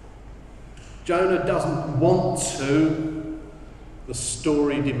 Jonah doesn't want to. The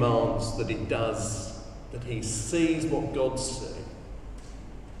story demands that it does, that he sees what God sees.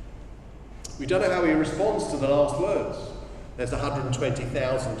 We don't know how he responds to the last words. There's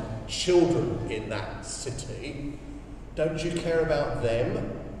 120,000 children in that city. Don't you care about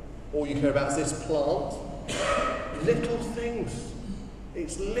them? All you care about is this plant? Little things.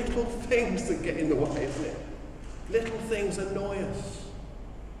 It's little things that get in the way, isn't it? Little things annoy us.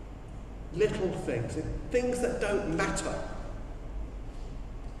 Little things. Things that don't matter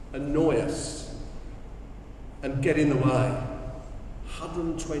annoy us and get in the way.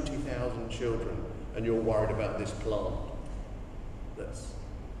 120,000 children, and you're worried about this plant. That's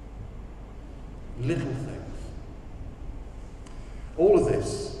little things. All of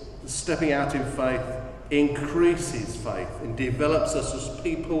this, stepping out in faith, increases faith and develops us as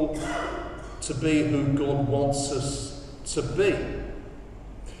people to be who God wants us to be.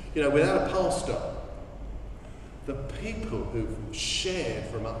 You know, without a pastor, the people who've shared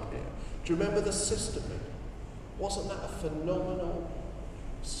from up here, do you remember the sister meeting? Wasn't that a phenomenal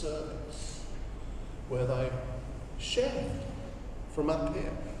service where they shared from up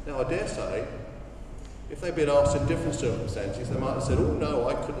here? Now, I dare say, if they'd been asked in different circumstances, they might have said, oh no,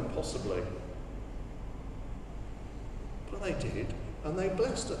 I couldn't possibly. But they did, and they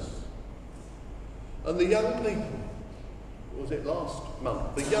blessed us. And the young people, what was it last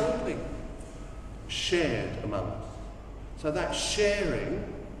month? The young people shared among us. So that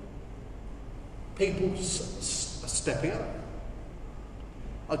sharing, people are stepping up,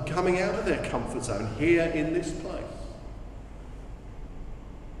 are coming out of their comfort zone here in this place.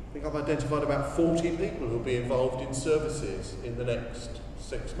 I think I've identified about 40 people who will be involved in services in the next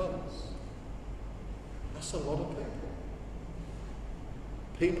 6 months. That's a lot of people.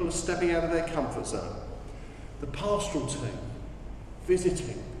 People are stepping out of their comfort zone. The pastoral team,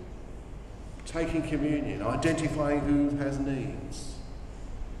 visiting, taking communion, identifying who has needs.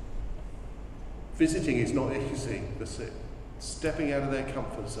 Visiting is not easy, the sick. Stepping out of their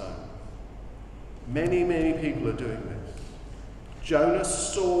comfort zone. Many, many people are doing this. Jonah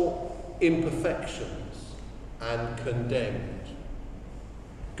saw imperfections and condemned.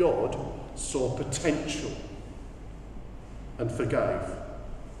 God saw potential and forgave.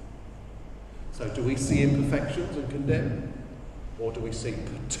 So do we see imperfections and condemn? Or do we see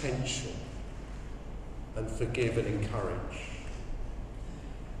potential and forgive and encourage?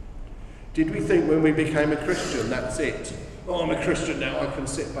 Did we think when we became a Christian, that's it? Oh, I'm a Christian now, I can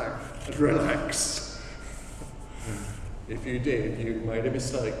sit back and relax. If you did, you made a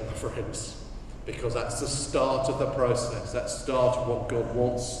mistake, my friends, because that's the start of the process. That's the start of what God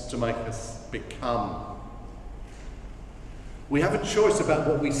wants to make us become. We have a choice about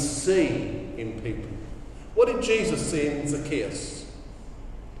what we see in people. What did Jesus see in Zacchaeus?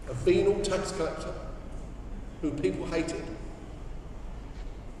 A venal tax collector who people hated?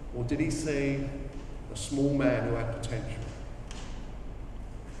 Or did he see a small man who had potential?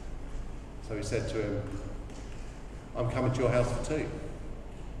 So he said to him, I'm coming to your house for tea.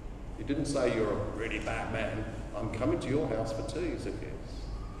 He didn't say you're a really bad man. I'm coming to your house for tea, Zacchaeus.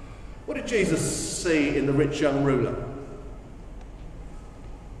 What did Jesus see in the rich young ruler?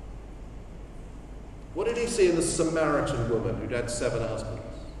 What did he see in the Samaritan woman who'd had 7 husbands?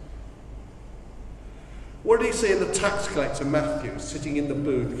 What did he see in the tax collector Matthew sitting in the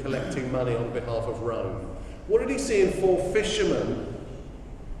booth collecting money on behalf of Rome? What did he see in 4 fishermen,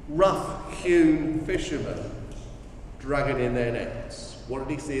 rough-hewn fishermen, dragging in their nets? What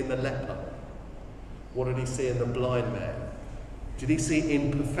did he see in the leper? What did he see in the blind man? Did he see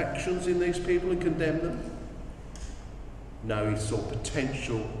imperfections in these people and condemn them? No, he saw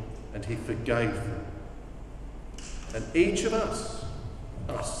potential and he forgave them. And each of us,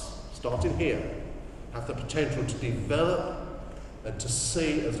 starting here, have the potential to develop and to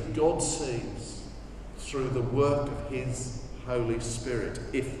see as God sees through the work of his Holy Spirit,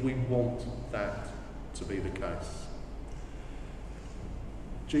 if we want that to be the case.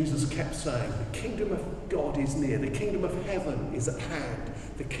 Jesus kept saying, the kingdom of God is near, the kingdom of heaven is at hand,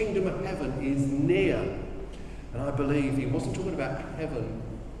 the kingdom of heaven is near. And I believe he wasn't talking about heaven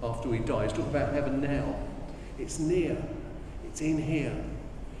after he died, he's talking about heaven now. It's near, it's in here,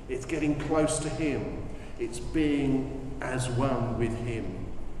 it's getting close to him, it's being as one with him.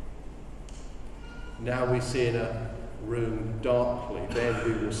 Now we see in a room darkly, then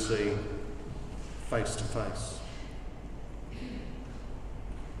we will see face to face.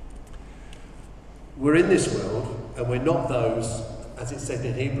 We're in this world, and we're not those, as it said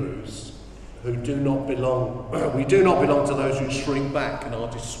in Hebrews, who do not belong. We do not belong to those who shrink back and are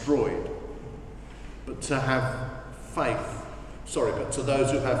destroyed, but to have faith but to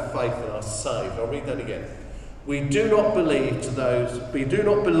those who have faith and are saved. I'll read that again. We do not belong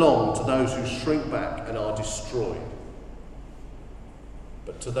to those who shrink back and are destroyed,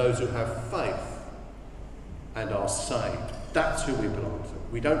 but to those who have faith and are saved. That's who we belong to.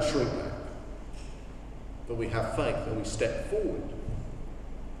 We don't shrink back, but we have faith and we step forward.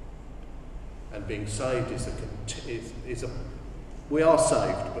 And being saved we are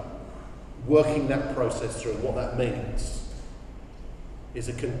saved, but working that process through, what that means is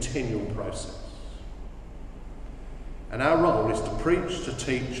a continual process. And our role is to preach, to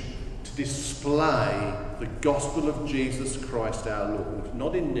teach, to display the gospel of Jesus Christ our Lord,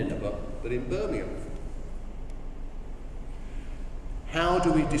 not in Nineveh, but in Birmingham. How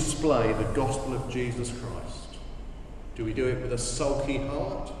do we display the gospel of Jesus Christ? Do we do it with a sulky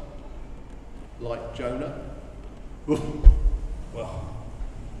heart, like Jonah? Well,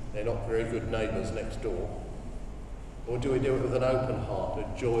 they're not very good neighbours next door. Or do we do it with an open heart, a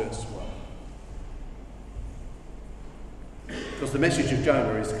joyous one? Because the message of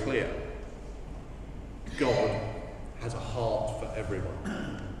Jonah is clear. God has a heart for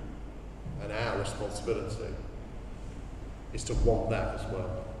everyone. And our responsibility is to want that as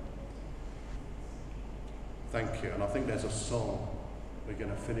well. Thank you. And I think there's a song we're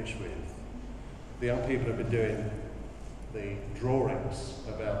going to finish with. The young people have been doing the drawings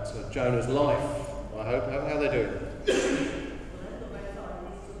about Jonah's life. I hope. How are they doing?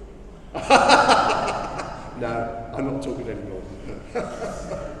 No, I'm not talking anymore.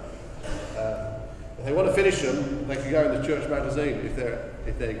 If they want to finish them, they can go in the church magazine if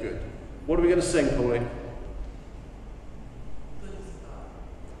they're good. What are we going to sing, Pauline?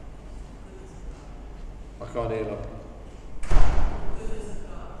 I can't hear them.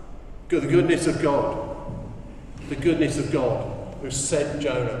 The goodness of God. The goodness of God who sent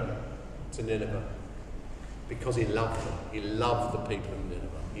Jonah to Nineveh because he loved them. He loved the people of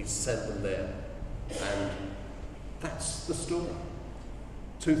Nineveh. He sent them there. And that's the story.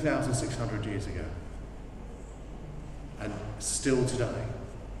 2,600 years ago. And still today,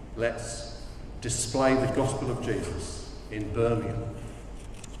 let's display the gospel of Jesus in Birmingham.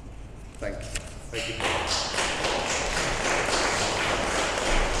 Thank you. Thank you.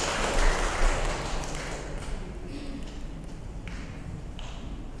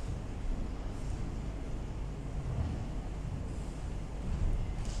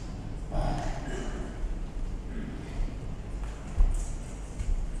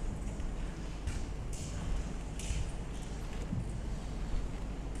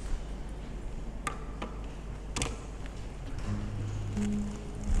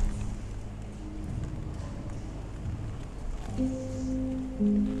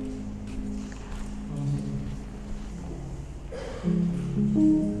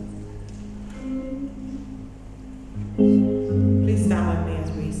 Please stand with me as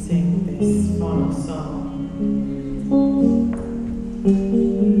we sing this final song.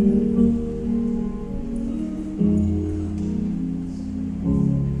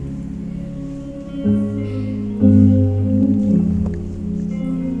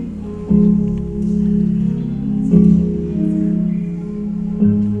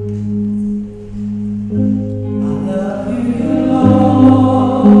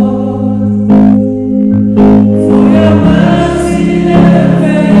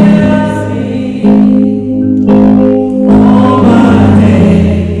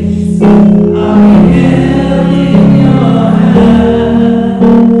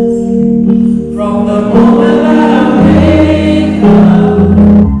 From the moment that I wake up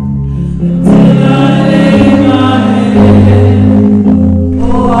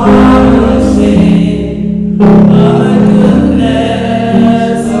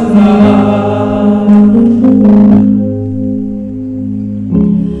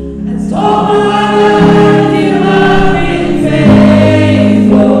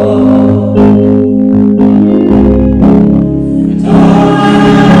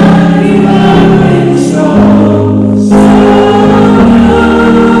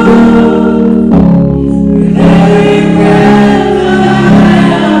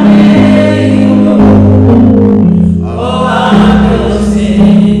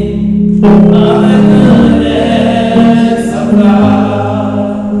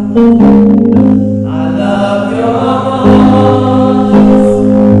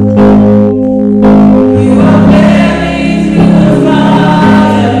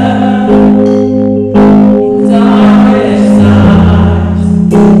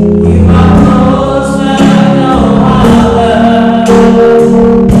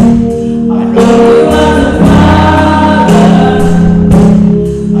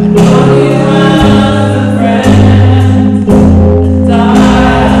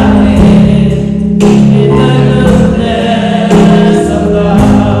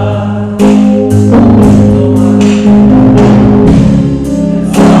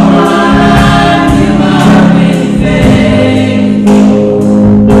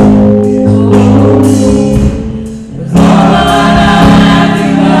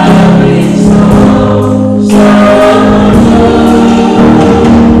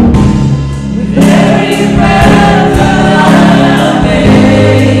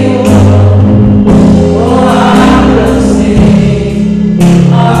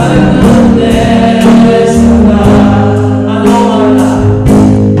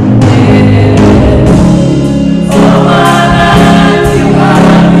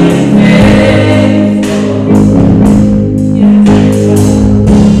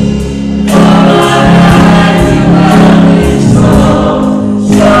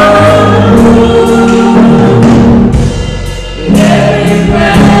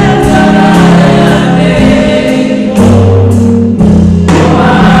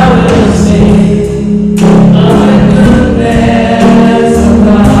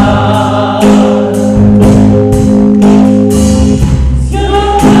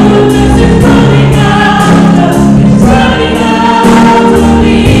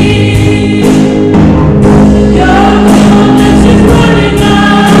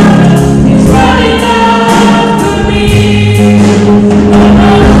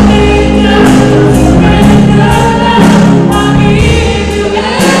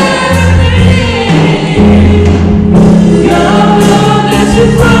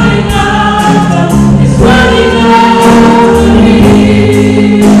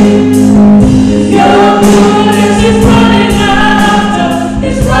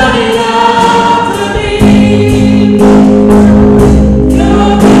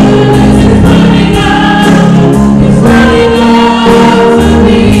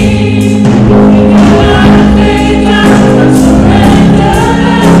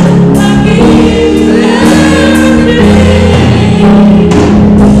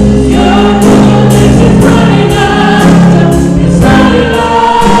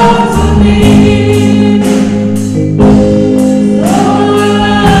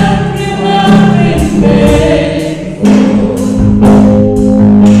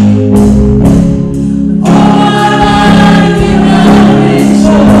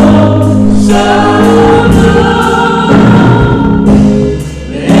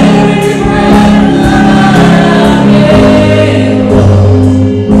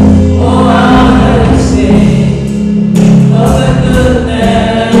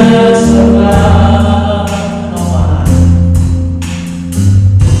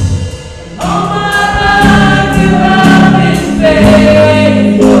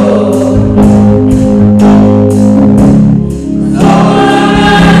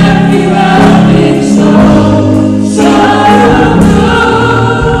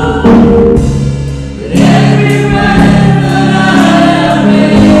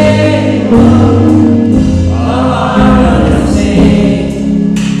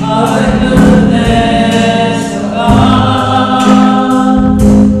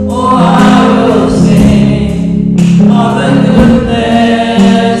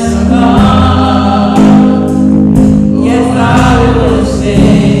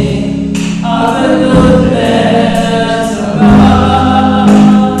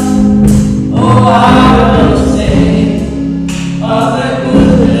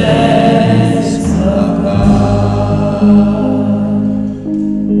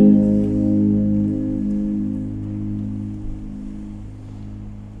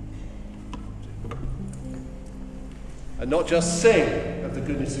not just sing of the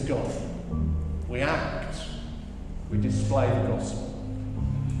goodness of God. We act, we display the gospel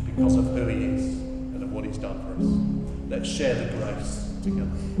because of who he is and of what he's done for us. Let's share the grace together.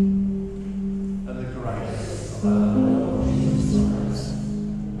 And the grace of our Lord